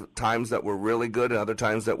I have times that we're really good and other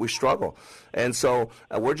times that we struggle. And so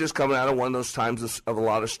we're just coming out of one of those times of a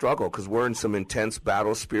lot of struggle because we're in some intense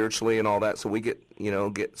battles spiritually and all that, so we get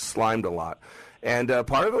slimed a lot. And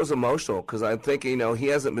part of it was emotional because I'm thinking, he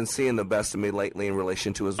hasn't been seeing the best of me lately in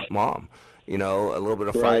relation to his mom. A little bit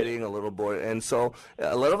of fighting, a little boy, and so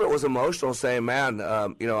a little bit was emotional. Saying, "Man,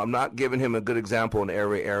 I'm not giving him a good example in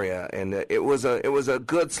every area," and it was a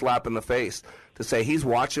good slap in the face to say he's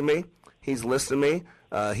watching me, he's listening to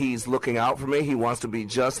me, he's looking out for me, he wants to be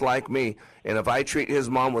just like me, and if I treat his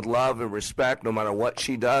mom with love and respect, no matter what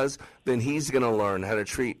she does, then he's going to learn how to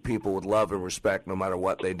treat people with love and respect, no matter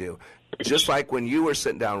what they do. Just like when you were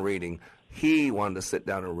sitting down reading, he wanted to sit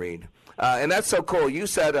down and read. And that's so cool. You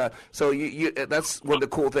said so. That's one of the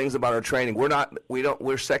cool things about our training.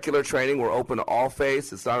 We're secular training. We're open to all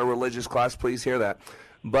faiths. It's not a religious class. Please hear that.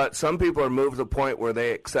 But some people are moved to the point where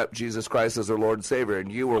they accept Jesus Christ as their Lord and Savior,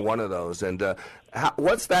 and you were one of those. And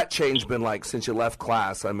what's that change been like since you left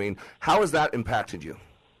class? I mean, how has that impacted you?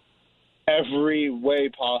 Every way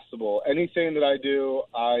possible. Anything that I do,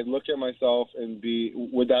 I look at myself and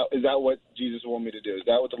is that what Jesus wants me to do? Is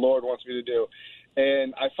that what the Lord wants me to do?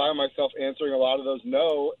 And I find myself answering a lot of those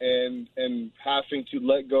no and having to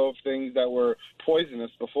let go of things that were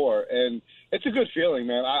poisonous before. And it's a good feeling,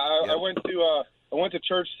 man. I went to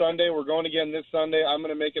church Sunday. We're going again this Sunday. I'm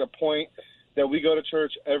going to make it a point that we go to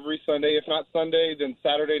church every Sunday. If not Sunday, then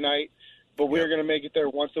Saturday night. But we're going to make it there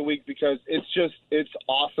once a week because it's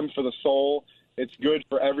awesome for the soul. It's good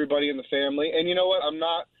for everybody in the family. And you know what? I'm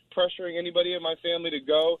not pressuring anybody in my family to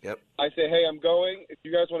go. Yep. I say, hey, I'm going. If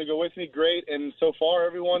you guys want to go with me, great. And so far,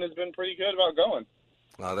 everyone has been pretty good about going.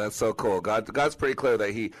 Oh, that's so cool. God's pretty clear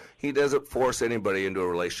that he doesn't force anybody into a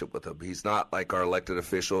relationship with him. He's not like our elected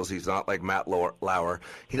officials. He's not like Matt Lauer.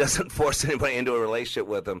 He doesn't force anybody into a relationship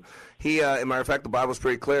with him. As a matter of fact, the Bible's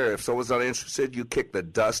pretty clear. If someone's not interested, you kick the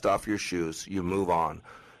dust off your shoes. You move on.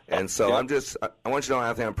 And so I want you to know,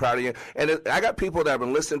 Anthony, I'm proud of you. And I got people that have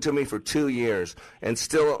been listening to me for 2 years and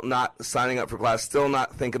still not signing up for class, still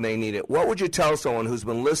not thinking they need it. What would you tell someone who's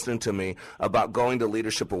been listening to me about going to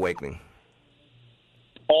Leadership Awakening?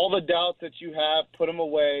 All the doubts that you have, put them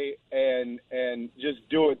away and just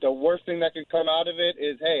do it. The worst thing that can come out of it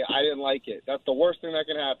is, hey, I didn't like it. That's the worst thing that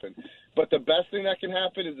can happen. But the best thing that can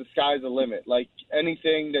happen is the sky's the limit. Like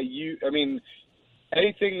anything that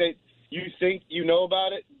you think you know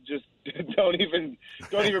about it, just don't even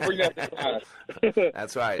bring that to class.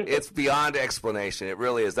 That's right. It's beyond explanation. It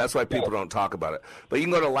really is. That's why people don't talk about it. But you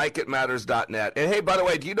can go to likeitmatters.net. And, hey, by the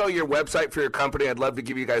way, do you know your website for your company? I'd love to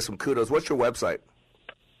give you guys some kudos. What's your website?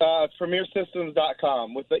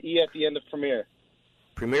 PremierSystems.com with the E at the end of Premier.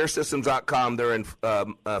 PremierSystems.com. They're in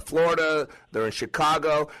Florida. They're in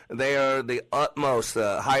Chicago. They are the utmost,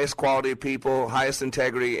 highest quality people, highest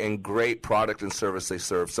integrity, and great product and service they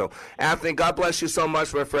serve. So, Anthony, God bless you so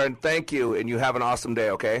much, my friend. Thank you, and you have an awesome day,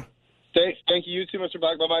 okay? Thank you. You too, Mr.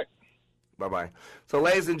 Black. Bye-bye. Bye-bye. So,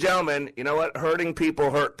 ladies and gentlemen, you know what? Hurting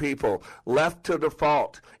people hurt people. Left to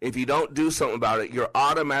default, if you don't do something about it, your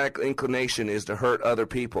automatic inclination is to hurt other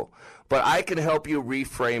people. But I can help you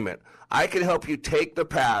reframe it. I can help you take the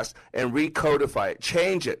past and recodify it,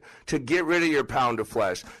 change it, to get rid of your pound of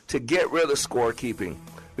flesh, to get rid of the scorekeeping.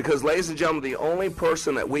 Because, ladies and gentlemen, the only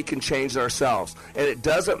person that we can change is ourselves. And it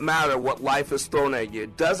doesn't matter what life is thrown at you.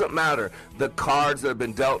 It doesn't matter the cards that have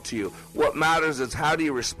been dealt to you. What matters is how do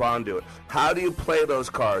you respond to it? How do you play those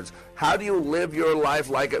cards? How do you live your life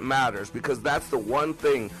like it matters? Because that's the one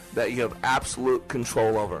thing that you have absolute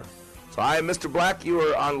control over. So I am Mr. Black. You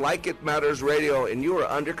are on Like It Matters Radio, and you are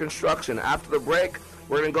under construction. After the break,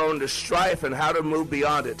 we're going to go into strife and how to move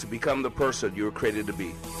beyond it to become the person you were created to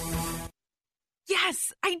be.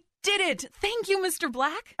 Yes, I did it. Thank you, Mr.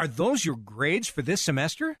 Black. Are those your grades for this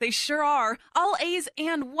semester? They sure are. All A's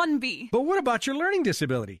and 1 B. But what about your learning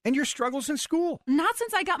disability and your struggles in school? Not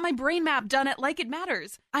since I got my brain map done at Like It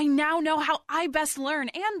Matters. I now know how I best learn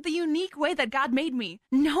and the unique way that God made me.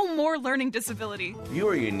 No more learning disability. You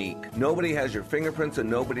are unique. Nobody has your fingerprints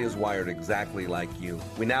and nobody is wired exactly like you.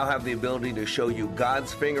 We now have the ability to show you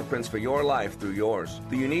God's fingerprints for your life through yours.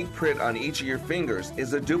 The unique print on each of your fingers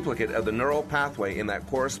is a duplicate of the neural pathway in that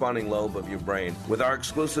corresponding lobe of your brain. With our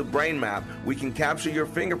exclusive brain map, we can capture your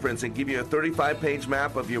fingerprints and give you a 35-page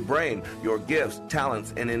map of your brain, your gifts,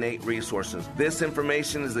 talents, and innate resources. This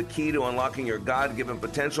information is the key to unlocking your God-given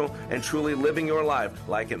potential and truly living your life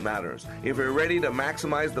like it matters. If you're ready to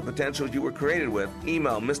maximize the potential you were created with,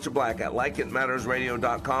 email Mr. Black at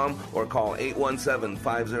likeitmattersradio.com or call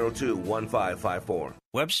 817-502-1554.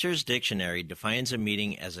 Webster's Dictionary defines a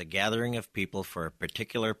meeting as a gathering of people for a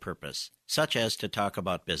particular purpose, such as to talk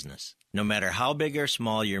about business. No matter how big or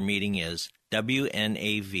small your meeting is,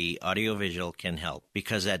 WNAV Audiovisual can help,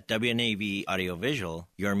 because at WNAV Audiovisual,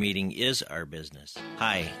 your meeting is our business.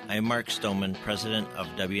 Hi, I'm Mark Stoneman, president of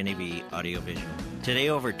WNAV Audiovisual. Today,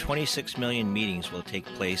 over 26 million meetings will take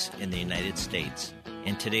place in the United States.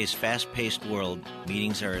 In today's fast-paced world,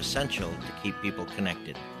 meetings are essential to keep people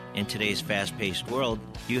connected. In today's fast-paced world,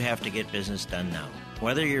 you have to get business done now.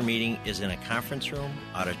 Whether your meeting is in a conference room,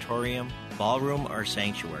 auditorium, ballroom, or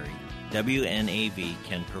sanctuary, WNAV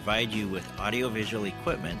can provide you with audiovisual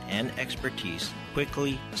equipment and expertise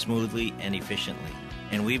quickly, smoothly, and efficiently.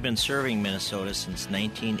 And we've been serving Minnesota since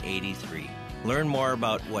 1983. Learn more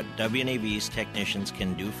about what WNAV's technicians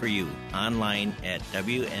can do for you online at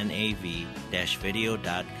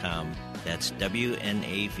WNAV-video.com. That's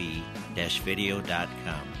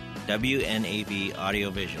WNAV-video.com. WNAV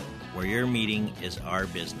Audiovisual, where your meeting is our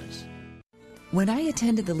business. When I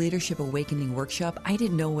attended the Leadership Awakening workshop, I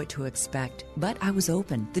didn't know what to expect, but I was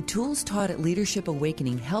open. The tools taught at Leadership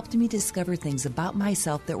Awakening helped me discover things about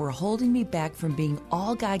myself that were holding me back from being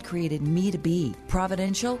all God created me to be.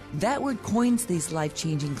 Providential? That word coins these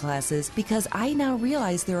life-changing classes because I now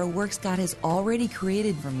realize there are works God has already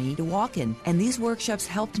created for me to walk in, and these workshops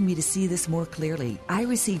helped me to see this more clearly. I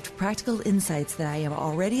received practical insights that I am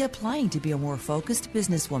already applying to be a more focused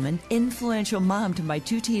businesswoman, influential mom to my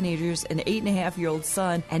 2 teenagers, an 8.5-year-old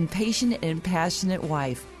son, and patient and passionate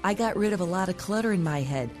wife. I got rid of a lot of clutter in my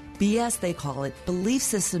head. BS, they call it, belief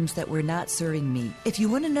systems that were not serving me. If you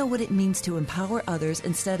want to know what it means to empower others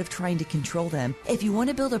instead of trying to control them, if you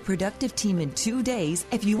want to build a productive team in 2 days,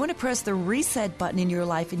 if you want to press the reset button in your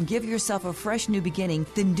life and give yourself a fresh new beginning,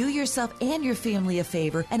 then do yourself and your family a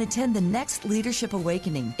favor and attend the next Leadership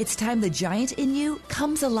Awakening. It's time the giant in you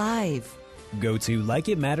comes alive. Go to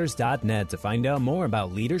likeitmatters.net to find out more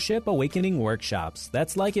about Leadership Awakening workshops.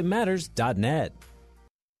 That's likeitmatters.net.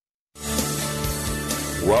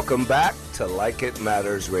 Welcome back to Like It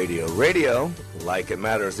Matters Radio. Radio, like it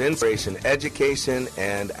matters, inspiration, education,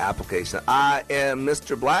 and application. I am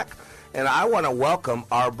Mr. Black, and I want to welcome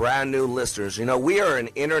our brand new listeners. You know, we are an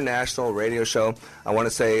international radio show. I want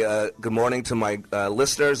to say good morning to my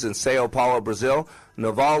listeners in Sao Paulo, Brazil.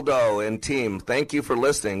 Novaldo and team, thank you for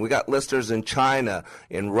listening. We got listeners in China,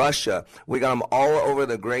 in Russia. We got them all over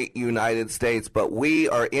the great United States, but we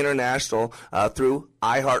are international through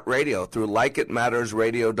iHeartRadio, through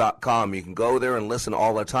LikeItMattersRadio.com. You can go there and listen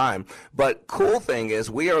all the time. But cool thing is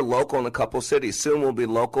we are local in a couple cities. Soon we'll be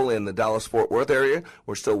local in the Dallas-Fort Worth area.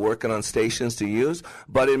 We're still working on stations to use.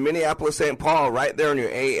 But in Minneapolis, St. Paul, right there on your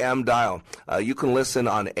AM dial, you can listen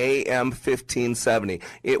on AM 1570.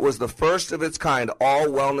 It was the first of its kind, all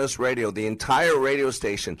wellness radio. The entire radio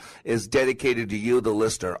station is dedicated to you, the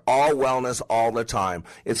listener. All wellness all the time.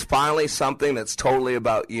 It's finally something that's totally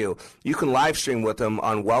about you. You can live stream with them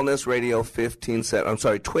on Wellness Radio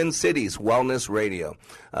 1570. Twin Cities Wellness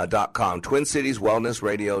Radio.com.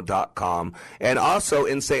 TwinCitiesWellnessRadio.com. And also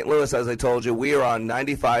in St. Louis, as I told you, we are on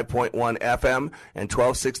 95.1 FM and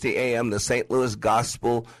 1260 AM, the St. Louis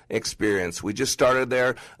Gospel Experience. We just started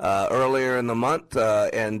there earlier in the month,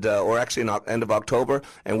 or actually in end of October,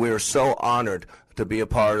 and we are so honored to be a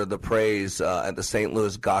part of the praise at the St.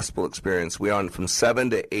 Louis Gospel Experience. We're on from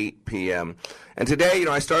 7 to 8 p.m. And today,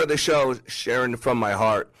 I started the show sharing from my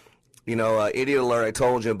heart. Idiot alert, I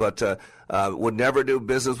told you, but would never do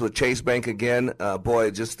business with Chase Bank again.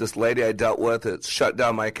 Just this lady I dealt with, it shut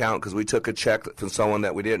down my account because we took a check from someone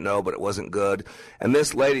that we didn't know, but it wasn't good. And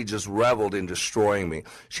this lady just reveled in destroying me.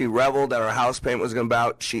 She reveled that our house payment was going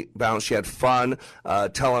to bounce. She had fun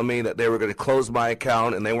telling me that they were going to close my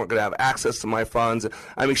account and they weren't going to have access to my funds.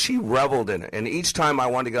 I mean, she reveled in it. And each time I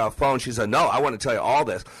wanted to get off the phone, she said, no, I want to tell you all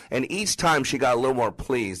this. And each time she got a little more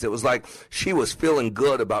pleased. It was like she was feeling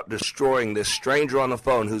good about destroying this stranger on the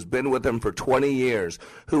phone who's been with him for 20 years,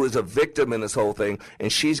 who is a victim in this whole thing,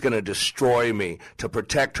 and she's going to destroy me to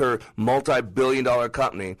protect her multi-billion-dollar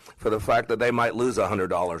company for the fact that they might lose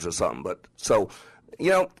 $100 or something. But so,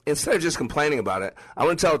 instead of just complaining about it, I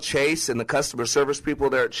want to tell Chase and the customer service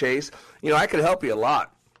people there at Chase, I could help you a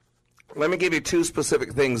lot. Let me give you two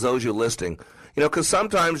specific things, those you're listing. Because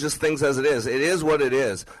sometimes just things as it is what it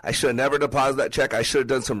is. I should have never deposited that check. I should have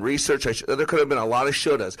done some research. There could have been a lot of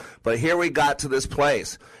shouldas. But here we got to this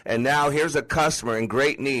place. And now here's a customer in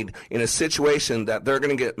great need in a situation that they're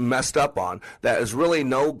going to get messed up on that is really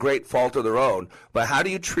no great fault of their own. But how do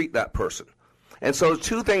you treat that person? And so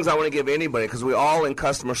two things I want to give anybody, because we're all in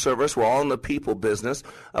customer service, we're all in the people business,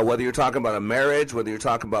 whether you're talking about a marriage, whether you're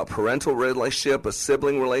talking about parental relationship, a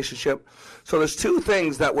sibling relationship. So there's two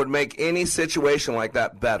things that would make any situation like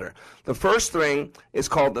that better. The first thing is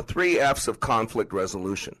called the 3 F's of conflict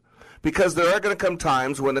resolution. Because there are going to come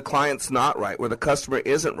times when the client's not right, where the customer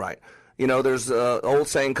isn't right. There's an old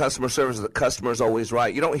saying, customer service, the customer's always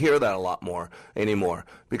right. You don't hear that a lot more anymore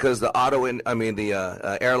because the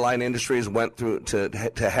airline industries went through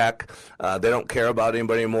to heck. They don't care about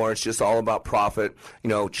anybody anymore. It's just all about profit.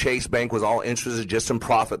 Chase Bank was all interested just in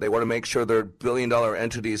profit. They want to make sure their billion-dollar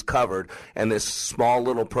entity is covered, and this small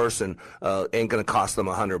little person ain't going to cost them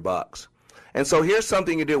 $100. And so here's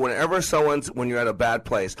something you do when you're at a bad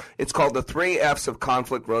place. It's called the 3 F's of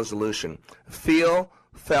conflict resolution. Feel,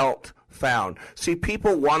 felt, found. See,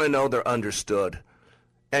 people want to know they're understood.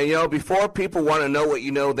 And, before people want to know what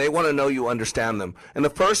you know, they want to know you understand them. And the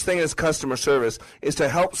first thing as customer service is to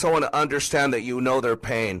help someone to understand that you know their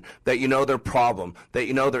pain, that you know their problem, that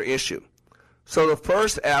you know their issue. So the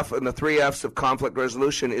first F in the 3 F's of conflict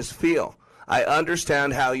resolution is feel. I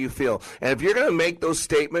understand how you feel. And if you're going to make those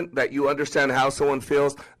statements that you understand how someone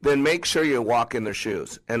feels, then make sure you walk in their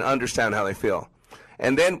shoes and understand how they feel.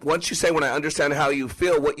 And then once you say, when I understand how you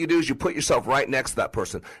feel, what you do is you put yourself right next to that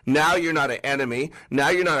person. Now you're not an enemy. Now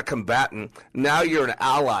you're not a combatant. Now you're an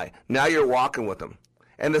ally. Now you're walking with them.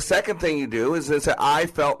 And the second thing you do is say, I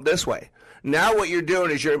felt this way. Now what you're doing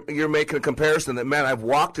is you're making a comparison that, man, I've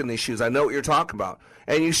walked in these shoes. I know what you're talking about.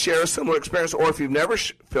 And you share a similar experience. Or if you've never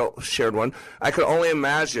shared one, I could only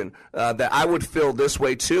imagine that I would feel this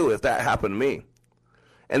way too if that happened to me.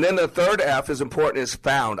 And then the third F is important, is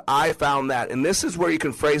found. I found that. And this is where you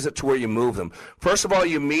can phrase it to where you move them. First of all,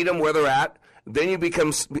 you meet them where they're at. Then you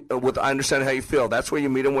become with I understand how you feel. That's where you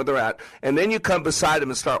meet them where they're at. And then you come beside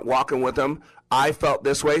them and start walking with them. I felt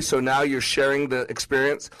this way, so now you're sharing the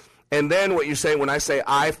experience. And then what you say, when I say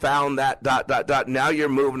I found that ... now you're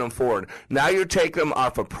moving them forward. Now you're taking them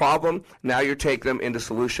off a problem. Now you're taking them into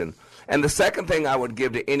solution. And the second thing I would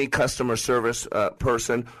give to any customer service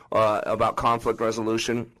person about conflict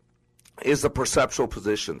resolution is the perceptual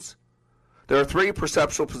positions. There are 3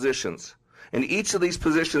 perceptual positions. And each of these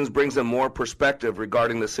positions brings a more perspective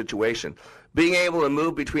regarding the situation. Being able to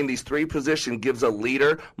move between these three positions gives a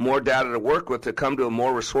leader more data to work with to come to a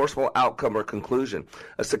more resourceful outcome or conclusion.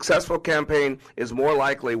 A successful campaign is more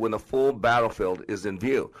likely when the full battlefield is in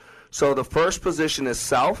view. So the first position is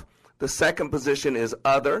self, the second position is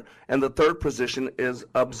other, and the third position is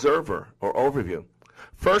observer or overview.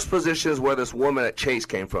 First position is where this woman at Chase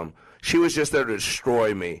came from. She was just there to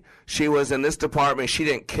destroy me. She was in this department. She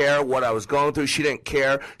didn't care what I was going through. She didn't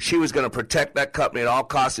care. She was going to protect that company at all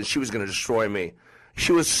costs, and she was going to destroy me.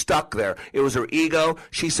 She was stuck there. It was her ego.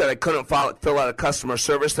 She said I couldn't fill out a customer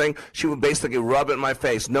service thing. She would basically rub it in my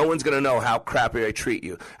face. No one's going to know how crappy I treat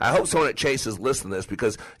you. I hope someone at Chase is listening to this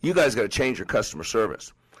because you guys got to change your customer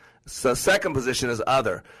service. So the second position is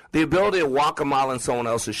other. The ability to walk a mile in someone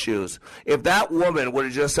else's shoes. If that woman would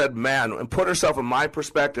have just said, man, and put herself in my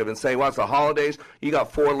perspective and say, well, it's the holidays, you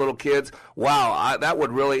got 4 little kids, wow, that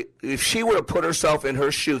would really, if she would have put herself in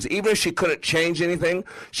her shoes, even if she couldn't change anything,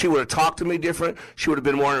 she would have talked to me different, she would have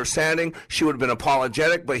been more understanding, she would have been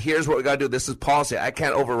apologetic, but here's what we got to do, this is policy, I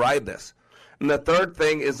can't override this. And the third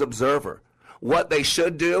thing is observer. What they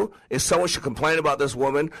should do is someone should complain about this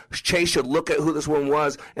woman. Chase should look at who this woman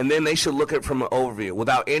was, and then they should look at it from an overview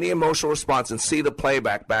without any emotional response and see the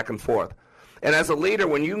playback back and forth. And as a leader,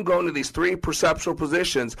 when you can go into these three perceptual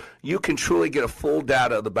positions, you can truly get a full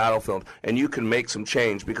data of the battlefield, and you can make some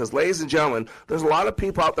change. Because, ladies and gentlemen, there's a lot of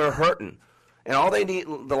people out there hurting, and all they need,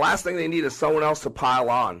 the last thing they need is someone else to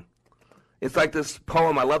pile on. It's like this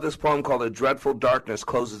poem, I love this poem called A Dreadful Darkness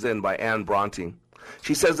Closes In by Anne Bronte.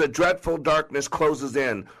 She says, a dreadful darkness closes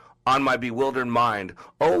in on my bewildered mind.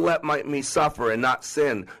 Oh, let me suffer and not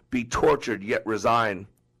sin, be tortured yet resign.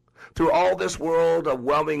 Through all this world of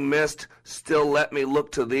whelming mist, still let me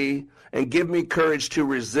look to thee, and give me courage to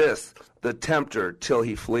resist the tempter till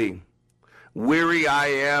he flee. Weary I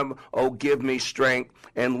am, oh, give me strength,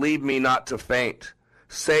 and leave me not to faint.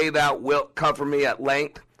 Say thou wilt comfort me at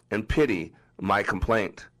length, and pity my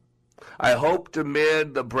complaint. I hoped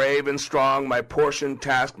amid the brave and strong my portion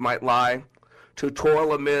task might lie, to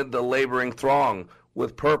toil amid the laboring throng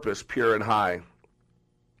with purpose pure and high.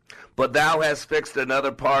 But thou hast fixed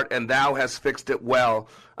another part, and thou hast fixed it well.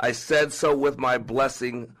 I said so with my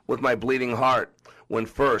blessing, with my bleeding heart, when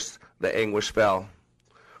first the anguish fell.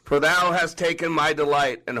 For thou hast taken my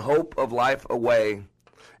delight and hope of life away,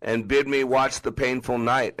 and bid me watch the painful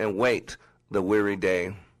night and wait the weary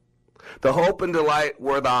day. The hope and delight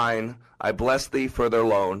were thine, I bless thee for their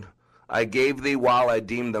loan. I gave thee while I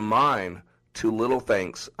deemed them mine, too little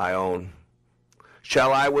thanks I own.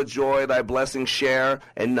 Shall I with joy thy blessings share,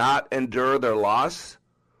 and not endure their loss?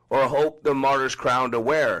 Or hope the martyr's crown to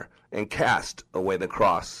wear, and cast away the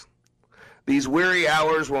cross? These weary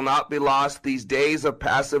hours will not be lost, these days of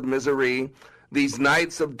passive misery, these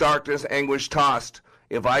nights of darkness anguish tossed,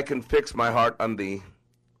 if I can fix my heart on thee.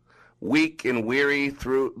 Weak and weary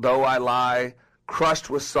though I lie, crushed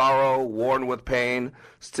with sorrow, worn with pain,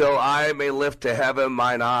 still I may lift to heaven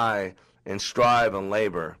mine eye, and strive and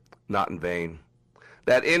labor, not in vain.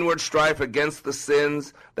 That inward strife against the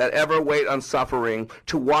sins that ever wait on suffering,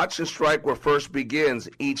 to watch and strike where first begins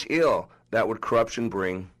each ill that would corruption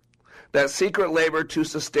bring. That secret labor to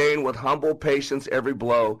sustain with humble patience every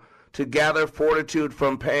blow, to gather fortitude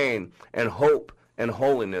from pain, and hope and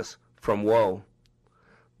holiness from woe.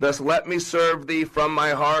 Thus let me serve thee from my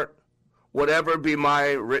heart, whatever be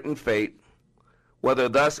my written fate, whether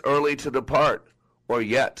thus early to depart, or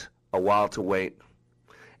yet a while to wait.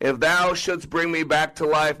 If thou shouldst bring me back to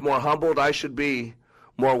life, more humbled I should be,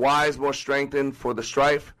 more wise, more strengthened for the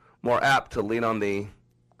strife, more apt to lean on thee.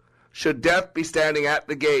 Should death be standing at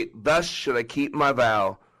the gate, thus should I keep my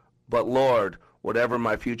vow, but Lord, whatever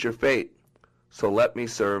my future fate, so let me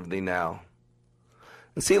serve thee now.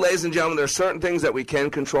 And see, ladies and gentlemen, there are certain things that we can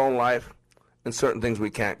control in life, and certain things we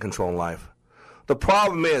can't control in life. The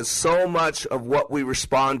problem is, so much of what we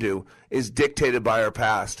respond to is dictated by our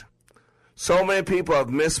past. So many people have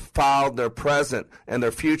misfiled their present and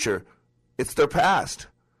their future. It's their past.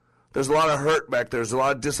 There's a lot of hurt back there. There's a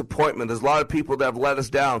lot of disappointment. There's a lot of people that have let us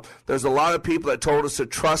down. There's a lot of people that told us to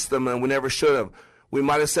trust them and we never should have. We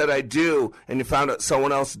might have said, I do, and you found out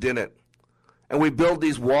someone else didn't. And we build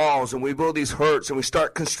these walls and we build these hurts and we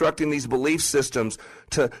start constructing these belief systems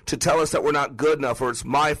to tell us that we're not good enough or it's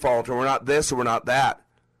my fault or we're not this or we're not that.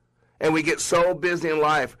 And we get so busy in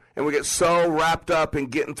life and we get so wrapped up in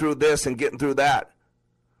getting through this and getting through that,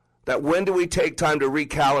 that when do we take time to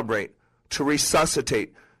recalibrate, to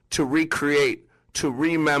resuscitate, to recreate, to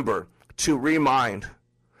remember, to remind?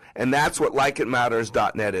 And that's what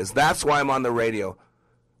likeitmatters.net is. That's why I'm on the radio.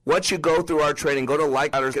 Once you go through our training, go to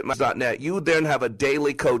likeitmatters.net. You then have a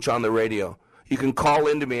daily coach on the radio. You can call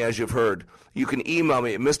into me, as you've heard. You can email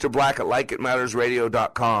me at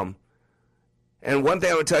mrblack@likeitmattersradio.com. And one thing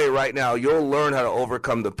I would tell you right now, you'll learn how to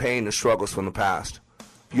overcome the pain and struggles from the past.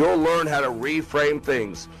 You'll learn how to reframe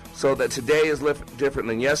things so that today is different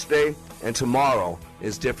than yesterday and tomorrow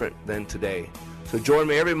is different than today. So join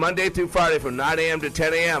me every Monday through Friday from 9 a.m. to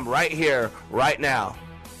 10 a.m. right here, right now.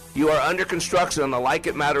 You are under construction on the Like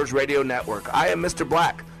It Matters Radio Network. I am Mr.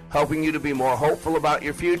 Black, helping you to be more hopeful about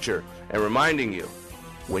your future and reminding you,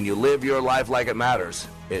 when you live your life like it matters,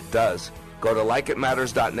 it does. Go to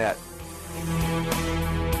likeitmatters.net.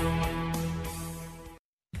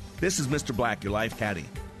 This is Mr. Black, your life caddy.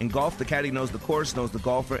 In golf, the caddy knows the course, knows the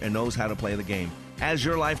golfer, and knows how to play the game. As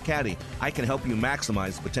your life caddy, I can help you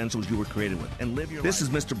maximize the potentials you were created with and live your life. This is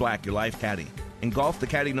Mr. Black, your life caddy. In golf, the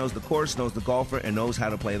caddy knows the course, knows the golfer, and knows how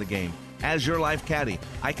to play the game. As your life caddy,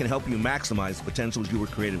 I can help you maximize the potentials you were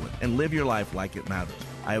created with and live your life like it matters.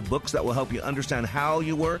 I have books that will help you understand how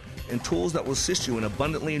you work and tools that will assist you in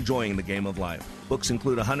abundantly enjoying the game of life. Books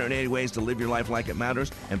include 180 Ways to Live Your Life Like It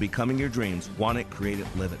Matters and Becoming Your Dreams. Want it, create it,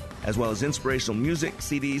 live it. As well as inspirational music,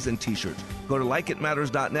 CDs, and t-shirts. Go to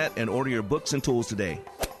likeitmatters.net and order your books and tools today.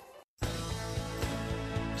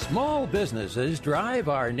 Small businesses drive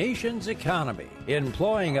our nation's economy,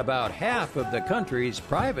 employing about half of the country's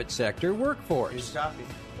private sector workforce.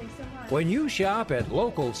 When you shop at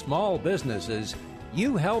local small businesses,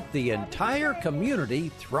 you help the entire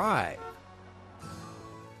community thrive.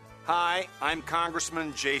 Hi, I'm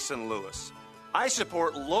Congressman Jason Lewis. I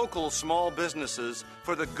support local small businesses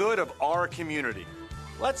for the good of our community.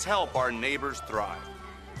 Let's help our neighbors thrive.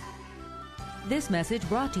 This message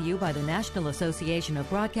brought to you by the National Association of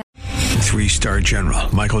Broadcasters. 3-star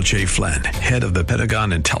General Michael J. Flynn, head of the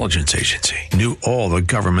Pentagon Intelligence Agency, knew all the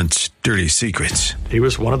government's dirty secrets. He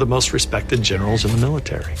was one of the most respected generals in the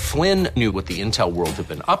military. Flynn knew what the intel world had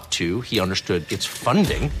been up to. He understood its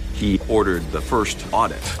funding. He ordered the first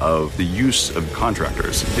audit of the use of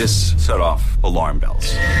contractors. This set off alarm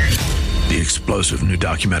bells. The explosive new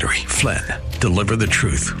documentary, Flynn, Deliver the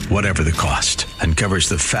Truth, Whatever the Cost, uncovers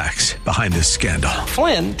the facts behind this scandal.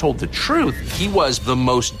 Flynn told the truth. He was the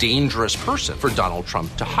most dangerous person for Donald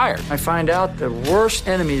Trump to hire. I find out the worst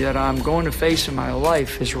enemy that I'm going to face in my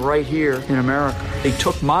life is right here in America. They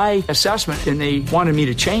took my assessment and they wanted me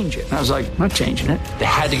to change it. And I was like, I'm not changing it. They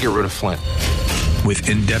had to get rid of Flynn. With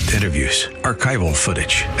in-depth interviews, archival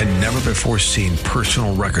footage, and never-before-seen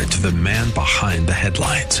personal records of the man behind the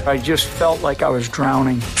headlines. I just felt like I was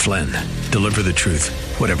drowning. Flynn, Deliver the Truth,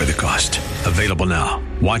 Whatever the Cost. Available now.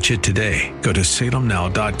 Watch it today. Go to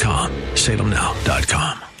salemnow.com.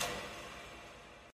 salemnow.com.